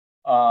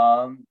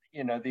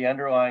the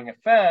underlying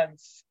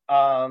offense,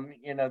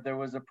 there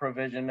was a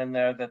provision in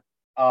there that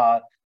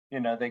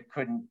they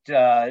couldn't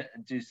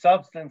do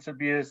substance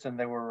abuse, and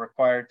they were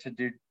required to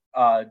do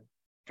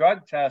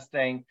drug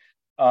testing.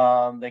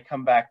 They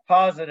come back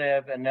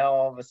positive, and now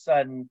all of a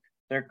sudden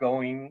they're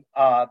going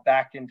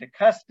back into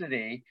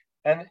custody.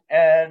 And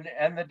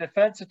the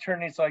defense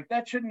attorney's like,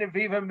 that shouldn't have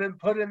even been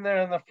put in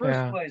there in the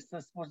first place.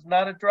 This was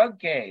not a drug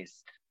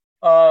case.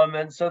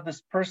 And so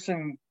this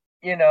person,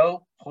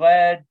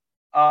 pled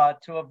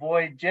to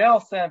avoid jail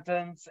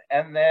sentence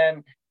and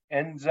then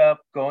ends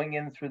up going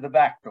in through the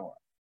back door.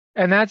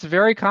 And that's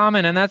very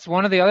common. And that's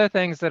one of the other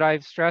things that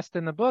I've stressed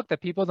in the book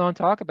that people don't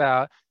talk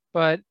about.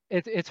 But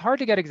it's hard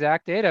to get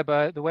exact data,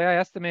 but the way I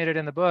estimate it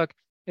in the book,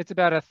 it's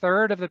about a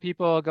third of the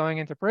people going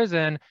into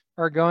prison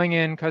are going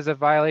in because of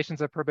violations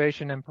of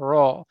probation and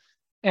parole.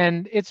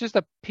 And it's just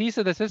a piece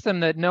of the system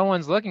that no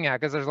one's looking at,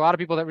 because there's a lot of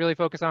people that really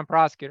focus on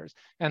prosecutors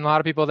and a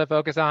lot of people that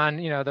focus on,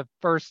 the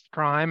first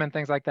crime and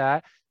things like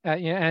that.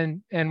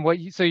 And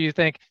so you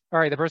think, all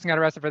right, the person got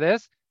arrested for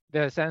this,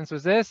 the sentence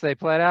was this, they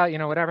pled out,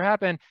 whatever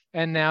happened,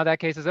 and now that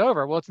case is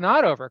over. Well, it's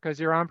not over because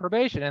you're on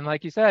probation. And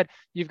like you said,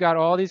 you've got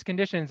all these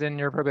conditions in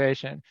your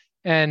probation.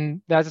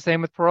 And that's the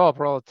same with parole.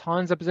 Parole,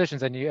 tons of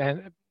positions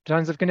and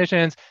tons of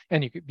conditions,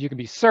 and you can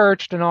be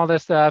searched and all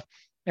this stuff.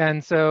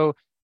 And so,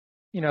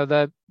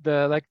 the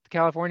like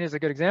California is a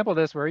good example of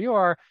this, where you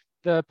are.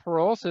 The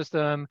parole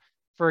system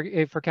for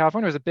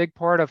California was a big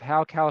part of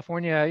how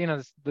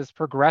California, this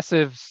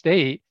progressive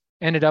state,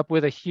 ended up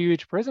with a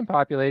huge prison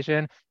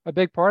population. A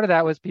big part of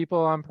that was people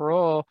on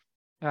parole.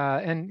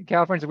 And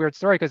California's a weird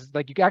story because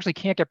like you actually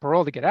can't get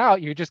parole to get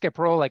out. You just get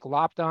parole like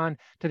lopped on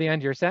to the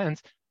end of your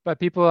sentence. But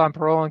people on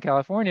parole in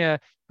California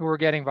who were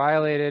getting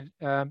violated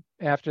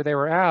after they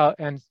were out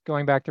and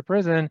going back to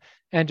prison,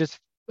 and just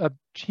a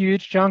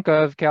huge chunk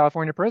of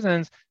California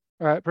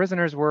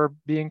prisoners were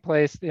being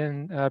placed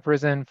in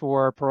prison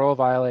for parole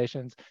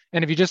violations.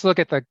 And if you just look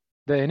at the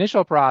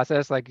initial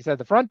process, like you said,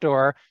 the front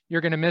door, you're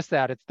going to miss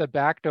that. It's the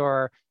back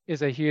door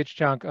is a huge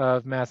chunk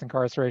of mass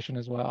incarceration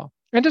as well.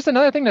 And just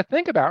another thing to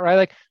think about,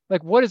 right?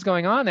 Like what is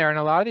going on there? In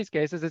a lot of these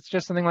cases, it's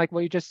just something like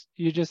what you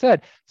just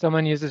said.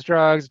 Someone uses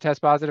drugs, tests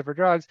positive for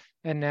drugs,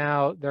 and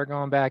now they're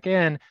going back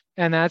in.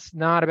 And that's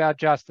not about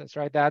justice,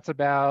 right? That's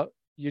about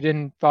you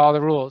didn't follow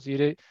the rules.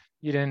 You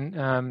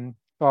didn't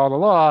follow the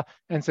law,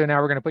 and so now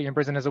we're going to put you in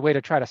prison as a way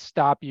to try to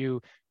stop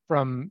you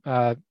from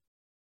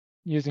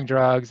using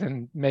drugs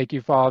and make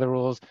you follow the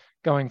rules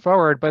going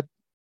forward. But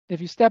if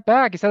you step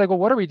back, you say like, well,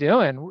 what are we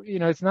doing?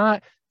 It's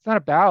not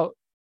about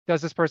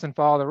does this person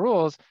follow the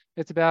rules?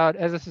 It's about,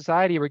 as a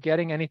society, we're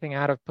getting anything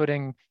out of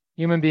putting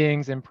human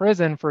beings in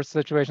prison for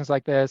situations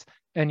like this,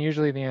 and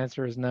usually the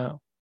answer is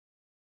no.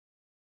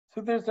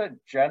 So there's a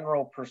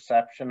general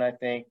perception, I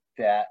think,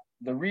 that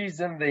the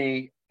reason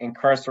the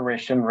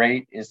incarceration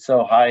rate is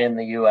so high in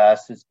the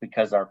US is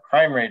because our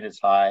crime rate is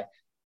high.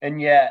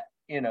 And yet,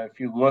 if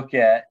you look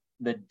at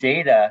the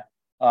data,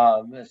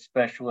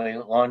 especially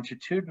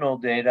longitudinal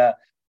data,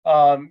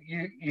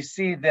 you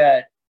see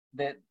that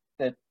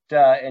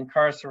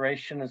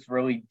incarceration is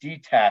really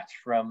detached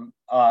from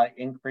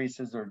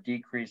increases or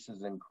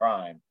decreases in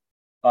crime.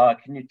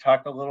 Can you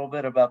talk a little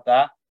bit about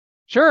that?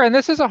 Sure, and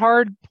this is a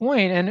hard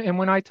point. And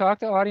when I talk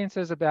to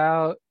audiences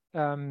about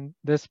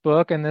this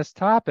book and this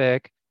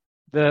topic,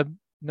 the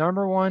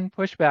number one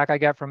pushback I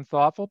get from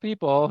thoughtful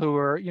people who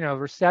are,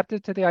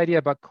 receptive to the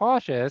idea but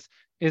cautious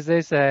is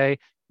they say,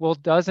 well,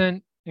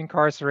 doesn't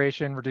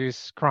incarceration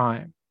reduce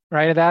crime,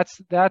 right?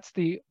 That's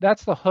the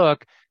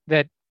hook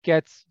that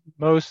gets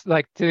most,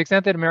 like, to the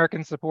extent that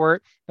Americans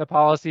support the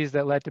policies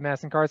that led to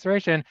mass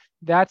incarceration,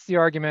 that's the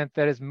argument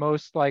that is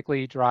most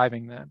likely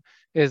driving them,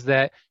 is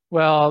that,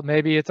 well,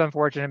 maybe it's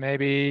unfortunate,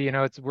 maybe,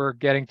 we're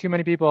getting too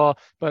many people,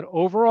 but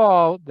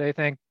overall, they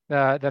think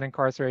that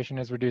incarceration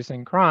is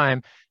reducing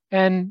crime.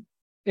 And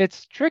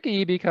it's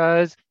tricky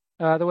because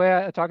the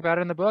way I talk about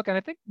it in the book, and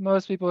I think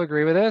most people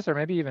agree with this, or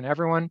maybe even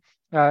everyone,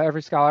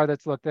 every scholar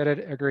that's looked at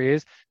it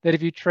agrees, that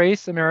if you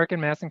trace American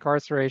mass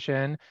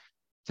incarceration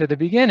to the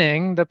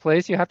beginning, the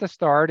place you have to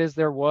start is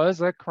there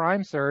was a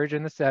crime surge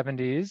in the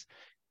 70s.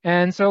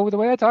 And so the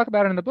way I talk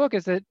about it in the book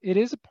is that it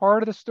is a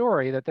part of the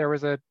story that there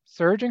was a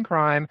surge in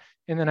crime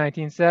in the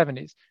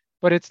 1970s.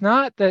 But it's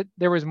not that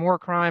there was more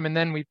crime and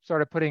then we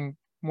started putting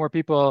more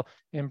people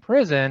in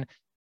prison.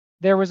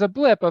 There was a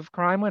blip of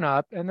crime went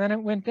up and then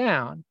it went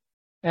down.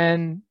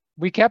 And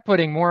we kept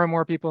putting more and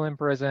more people in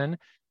prison.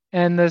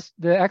 And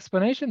the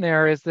explanation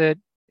there is that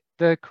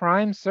the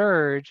crime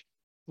surge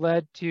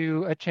led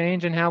to a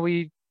change in how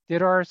we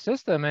did our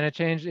system, and it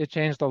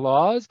changed the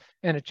laws,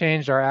 and it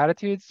changed our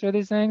attitudes to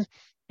these things.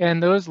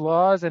 And those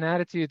laws and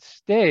attitudes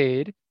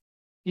stayed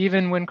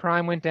even when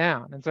crime went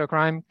down. And so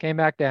crime came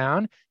back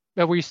down,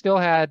 but we still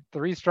had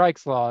 3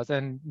 strikes laws,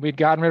 and we'd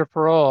gotten rid of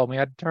parole, and we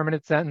had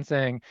determinate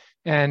sentencing,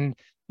 and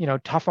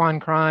tough on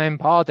crime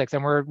politics,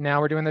 and we're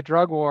doing the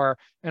drug war,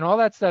 and all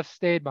that stuff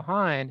stayed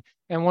behind.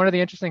 And one of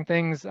the interesting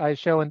things I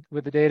show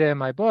with the data in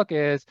my book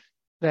is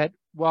that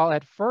while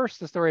at first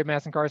the story of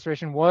mass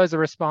incarceration was a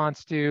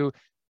response to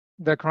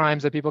the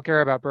crimes that people care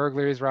about,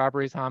 burglaries,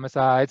 robberies,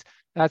 homicides,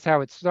 that's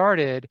how it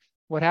started.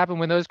 What happened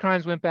when those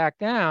crimes went back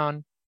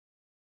down,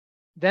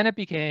 then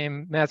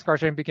mass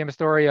incarceration became a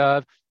story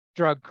of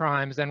drug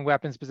crimes and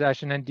weapons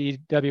possession and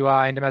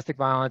DWI and domestic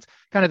violence,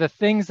 kind of the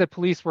things that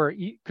police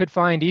could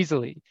find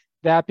easily.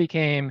 That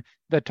became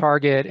the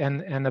target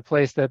and the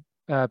place that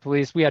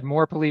we had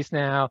more police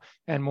now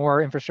and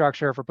more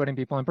infrastructure for putting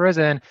people in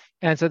prison.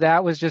 And so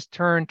that was just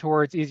turned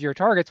towards easier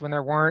targets when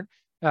there weren't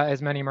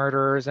as many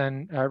murderers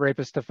and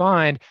rapists to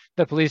find.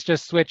 The police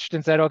just switched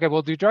and said, okay,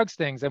 we'll do drug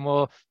stings and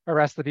we'll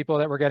arrest the people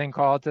that were getting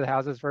called to the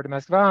houses for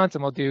domestic violence,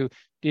 and we'll do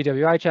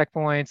DWI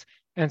checkpoints.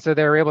 And so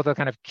they were able to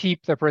kind of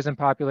keep the prison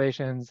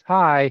populations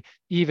high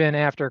even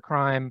after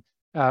crime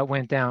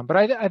went down. But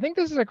I think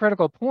this is a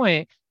critical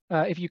point.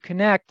 If you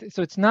connect,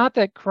 so it's not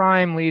that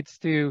crime leads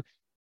to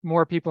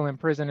more people in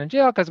prison and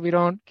jail, because we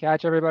don't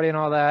catch everybody and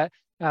all that.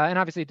 And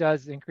obviously it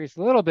does increase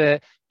a little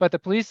bit, but the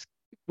police,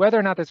 whether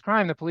or not there's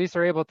crime, the police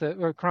are able to,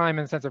 or crime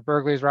in the sense of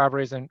burglaries,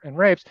 robberies, and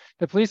rapes,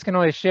 the police can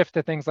always shift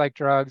to things like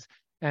drugs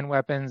and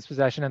weapons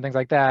possession and things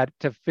like that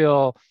to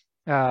fill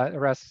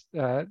arrests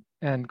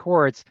and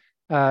courts.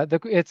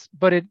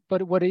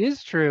 But what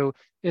is true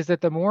is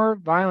that the more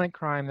violent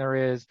crime there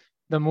is,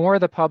 the more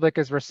the public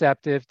is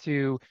receptive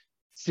to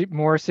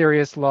more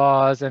serious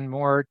laws and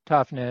more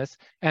toughness,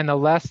 and the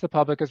less the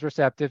public is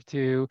receptive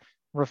to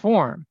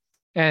reform.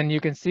 And you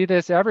can see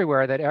this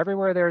everywhere, that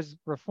everywhere there's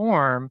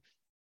reform,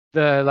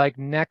 the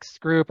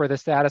next group or the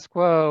status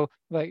quo,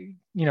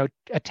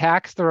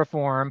 attacks the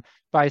reform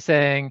by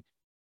saying,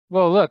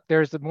 well, look,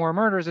 there's more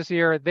murders this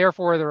year,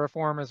 therefore the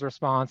reform is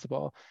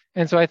responsible.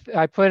 And so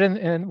I put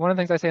in one of the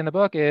things I say in the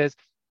book is,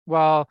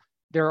 while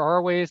there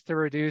are ways to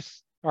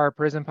reduce our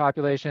prison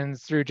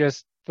populations through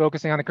just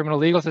focusing on the criminal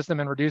legal system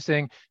and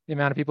reducing the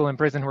amount of people in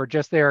prison who are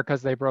just there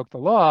because they broke the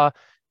law,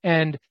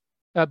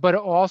 but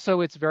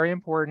also it's very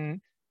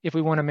important, if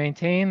we want to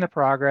maintain the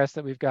progress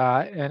that we've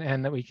got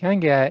and that we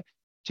can get,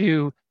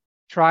 to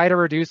try to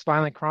reduce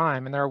violent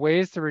crime. And there are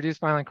ways to reduce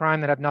violent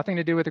crime that have nothing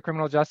to do with the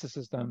criminal justice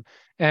system.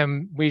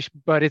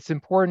 But it's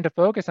important to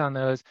focus on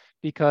those,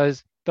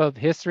 because the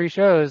history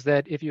shows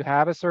that if you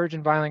have a surge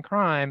in violent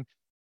crime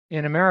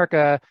in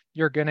America,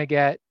 you're going to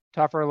get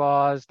tougher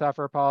laws,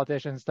 tougher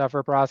politicians,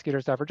 tougher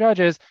prosecutors, tougher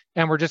judges,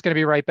 and we're just going to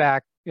be right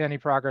back. Any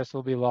progress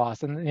will be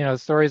lost. And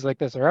stories like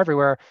this are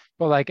everywhere.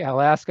 But like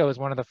Alaska was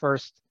one of the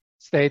first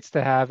states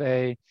to have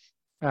a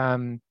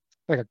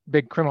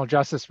big criminal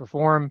justice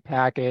reform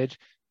package,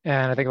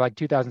 and I think like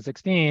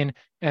 2016,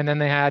 and then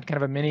they had kind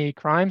of a mini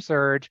crime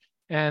surge,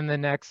 and the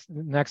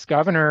next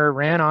governor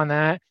ran on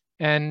that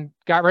and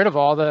got rid of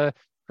all the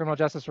criminal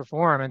justice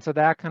reform. And so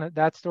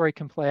that story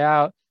can play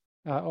out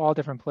all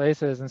different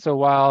places. And so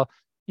while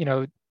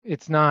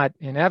it's not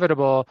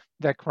inevitable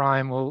that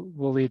crime will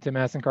lead to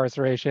mass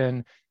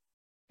incarceration,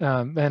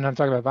 and I'm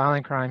talking about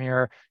violent crime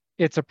here,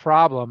 it's a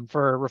problem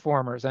for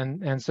reformers.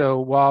 And so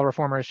while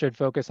reformers should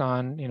focus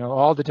on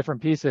all the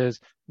different pieces,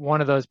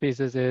 one of those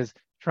pieces is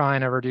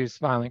trying to reduce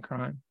violent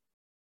crime.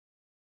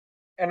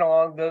 And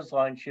along those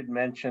lines, you'd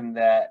mentioned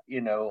that a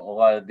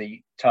lot of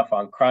the tough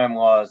on crime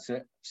laws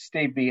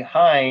stay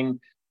behind.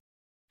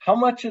 How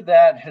much of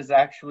that has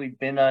actually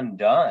been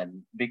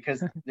undone?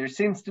 Because there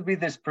seems to be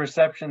this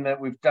perception that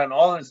we've done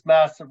all this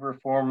massive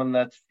reform and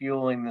that's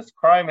fueling this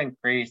crime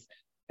increase.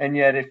 And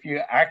yet, if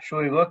you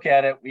actually look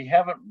at it, we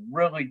haven't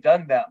really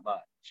done that much.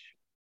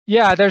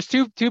 Yeah, there's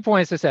two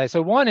points to say.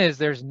 So one is,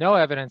 there's no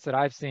evidence that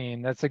I've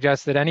seen that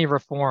suggests that any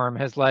reform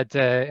has led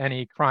to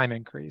any crime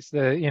increase.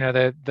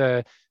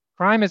 The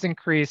crime has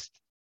increased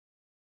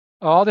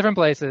all different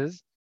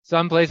places.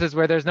 Some places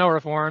where there's no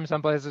reform,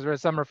 some places where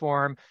some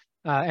reform,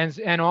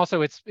 and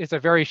also it's a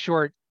very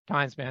short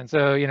time span.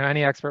 So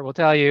any expert will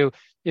tell you,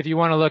 if you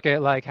want to look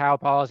at like how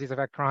policies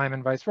affect crime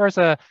and vice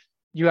versa,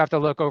 you have to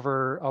look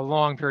over a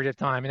long period of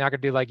time. You're not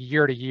going to do like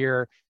year to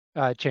year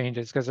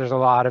changes, because there's a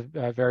lot of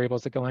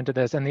variables that go into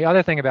this. And the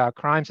other thing about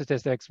crime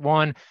statistics,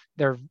 one,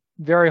 they're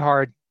very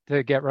hard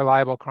to get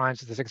reliable crime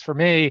statistics. For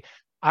me,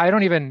 I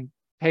don't even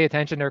pay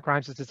attention to a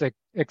crime statistic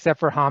except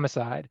for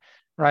homicide,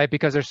 right?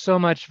 Because there's so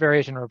much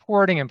variation in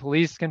reporting, and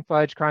police can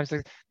fudge crime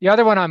statistics. The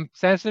other one I'm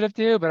sensitive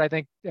to, but I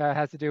think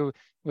has to do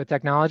with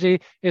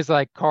technology, is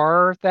like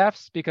car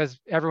thefts, because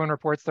everyone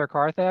reports their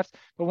car thefts.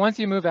 But once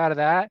you move out of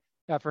that,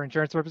 for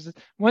insurance purposes,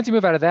 once you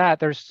move out of that,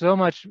 there's so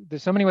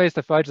many ways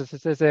to fudge the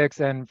statistics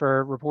and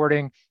for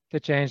reporting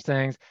to change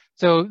things.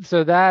 So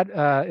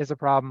that is a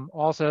problem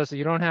also. So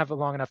you don't have a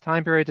long enough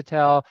time period to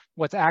tell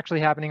what's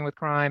actually happening with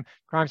crime.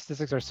 Crime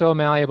statistics are so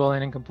malleable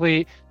and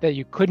incomplete that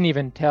you couldn't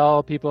even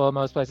tell people in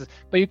most places.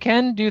 But you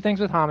can do things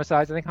with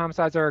homicides. I think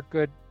homicides are a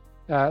good,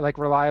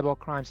 reliable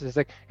crime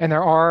statistic. And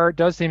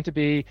does seem to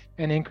be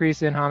an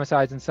increase in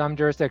homicides in some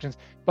jurisdictions.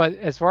 But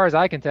as far as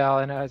I can tell,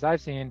 and as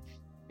I've seen,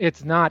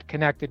 it's not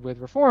connected with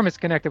reform. It's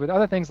connected with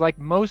other things. Like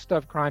most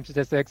of crime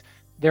statistics,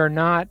 they're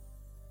not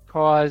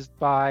caused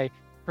by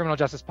criminal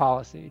justice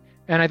policy.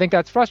 And I think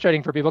that's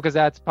frustrating for people,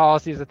 because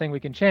policy is a thing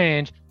we can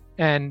change,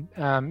 and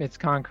it's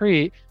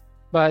concrete.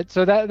 But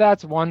so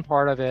that's one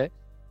part of it.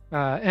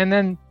 And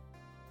then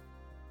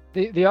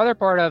the other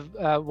part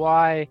of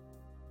why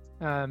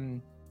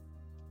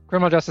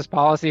criminal justice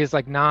policy is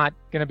not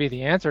going to be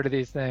the answer to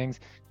these things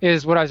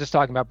is what I was just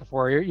talking about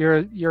before.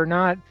 You're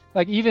not,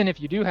 even if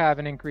you do have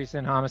an increase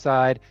in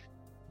homicide,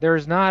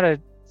 there's not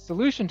a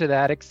solution to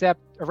that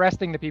except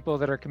arresting the people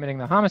that are committing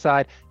the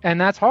homicide.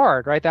 And that's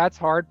hard, right? That's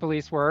hard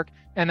police work,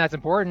 and that's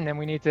important, and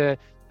we need to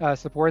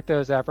support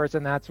those efforts.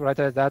 And that's what I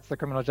said, that's the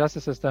criminal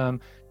justice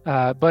system.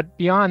 But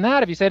beyond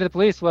that, if you say to the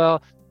police,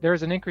 well,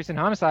 there's an increase in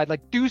homicide,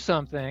 do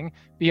something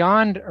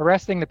beyond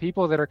arresting the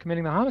people that are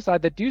committing the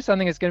homicide, that do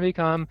something is going to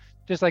become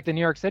just like the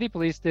New York City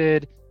police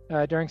did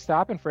during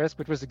stop and frisk,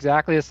 which was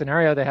exactly a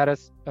scenario. They had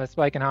a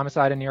spike in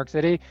homicide in New York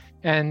City,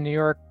 and New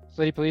York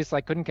City police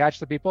couldn't catch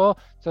the people.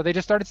 So they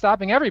just started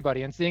stopping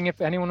everybody and seeing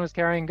if anyone was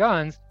carrying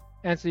guns.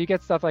 And so you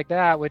get stuff like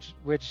that, which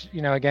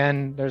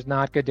again, there's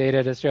not good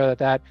data to show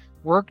that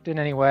worked in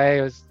any way.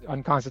 It was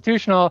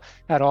unconstitutional,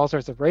 had all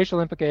sorts of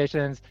racial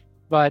implications.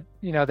 But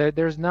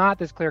there's not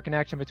this clear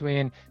connection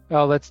between,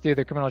 oh, let's do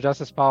the criminal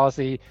justice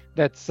policy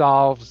that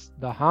solves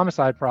the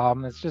homicide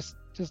problem. It just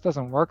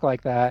doesn't work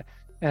like that.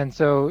 And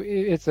so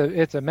it's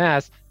a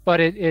mess. But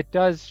it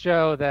does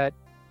show that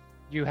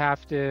you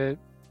have to,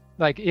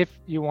 like, if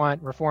you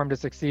want reform to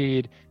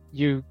succeed,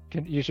 you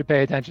should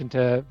pay attention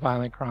to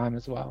violent crime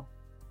as well.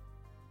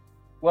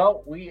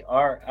 Well, we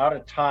are out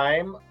of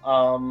time,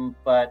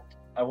 but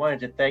I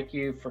wanted to thank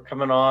you for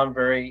coming on.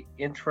 Very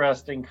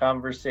interesting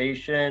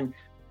conversation.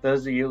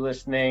 Those of you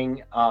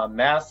listening,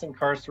 Mass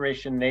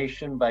Incarceration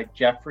Nation by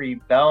Jeffrey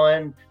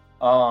Bellin.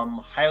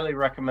 Highly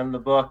recommend the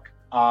book.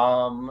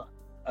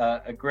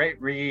 A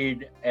great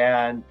read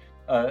and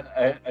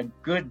a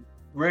good,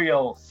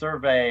 real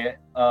survey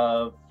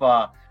of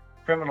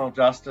criminal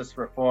justice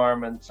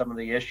reform and some of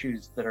the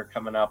issues that are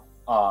coming up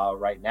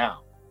right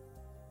now.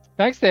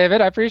 Thanks,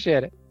 David. I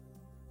appreciate it.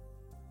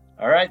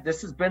 All right,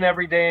 this has been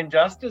Everyday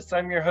Injustice.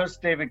 I'm your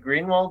host, David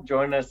Greenwald.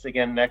 Join us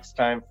again next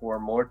time for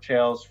more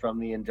tales from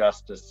the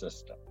injustice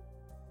system.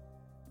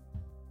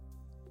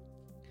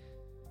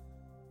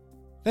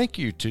 Thank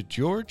you to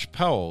George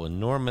Powell and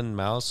Norman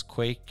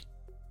Mousequake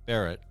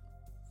Barrett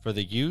for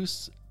the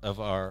use of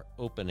our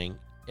opening,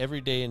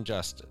 Everyday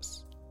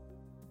Injustice.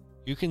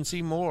 You can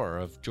see more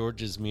of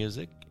George's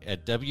music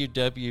at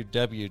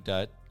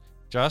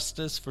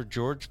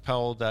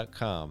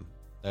www.justiceforgeorgepowell.com.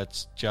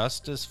 That's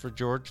Justice for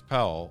George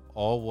Powell,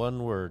 all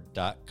one word,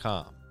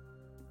 .com.